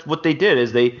sure that's what they did.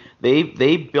 Is they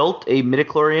built a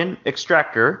midichlorian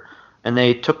extractor, and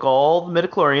they took all the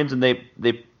midichlorians and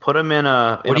they put them in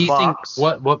a box.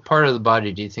 Think? What part of the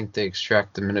body do you think they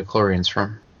extract the midichlorians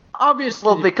from? Obviously.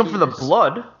 Well, they come from the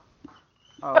blood.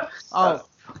 Oh,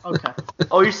 okay.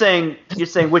 Oh, you're saying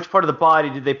which part of the body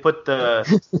did they put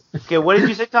the? Okay, what did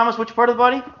you say, Thomas? Which part of the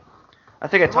body? I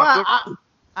think I talked.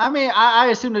 I mean, I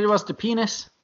assumed that it was the penis.